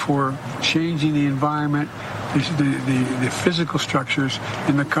providing for changing the environment, the physical structures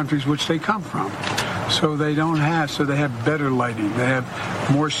in the countries which they come from. So they have better lighting. They have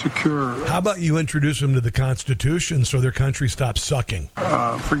more secure. How about you introduce them to the Constitution so their country stops sucking?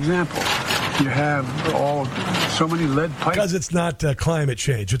 For example, you have so many lead pipes. Because it's not climate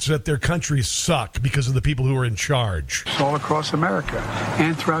change. It's that their countries suck because of the people who are in charge. It's all across America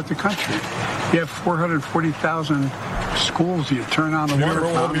and throughout the country. You have 440,000 schools. You turn on the water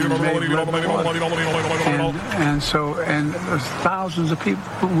fountain and there's thousands of people.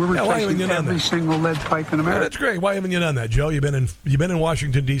 We're replacing every single lead pipe in America. Yeah, that's great. Why haven't you done that, Joe? You've been in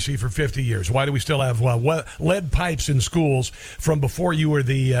Washington D.C. for 50 years. Why do we still have lead pipes in schools from before you were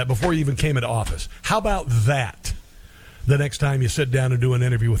before you even came into office? How about that? The next time you sit down and do an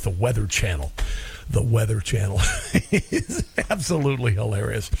interview with the Weather Channel. The Weather Channel is absolutely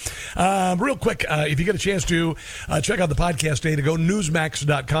hilarious. Real quick, if you get a chance to check out the podcast data, go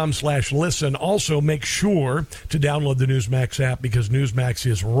newsmax.com/listen. Also, make sure to download the Newsmax app because Newsmax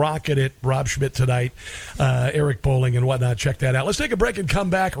is rocking it. Rob Schmidt tonight, Eric Poling and whatnot. Check that out. Let's take a break and come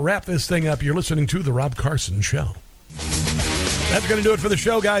back, wrap this thing up. You're listening to The Rob Carson Show. That's going to do it for the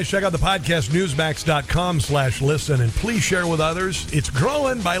show, guys. Check out the podcast, newsmax.com/listen, and please share with others. It's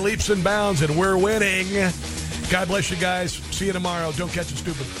growing by leaps and bounds, and we're winning. God bless you guys. See you tomorrow. Don't catch it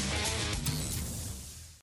stupid.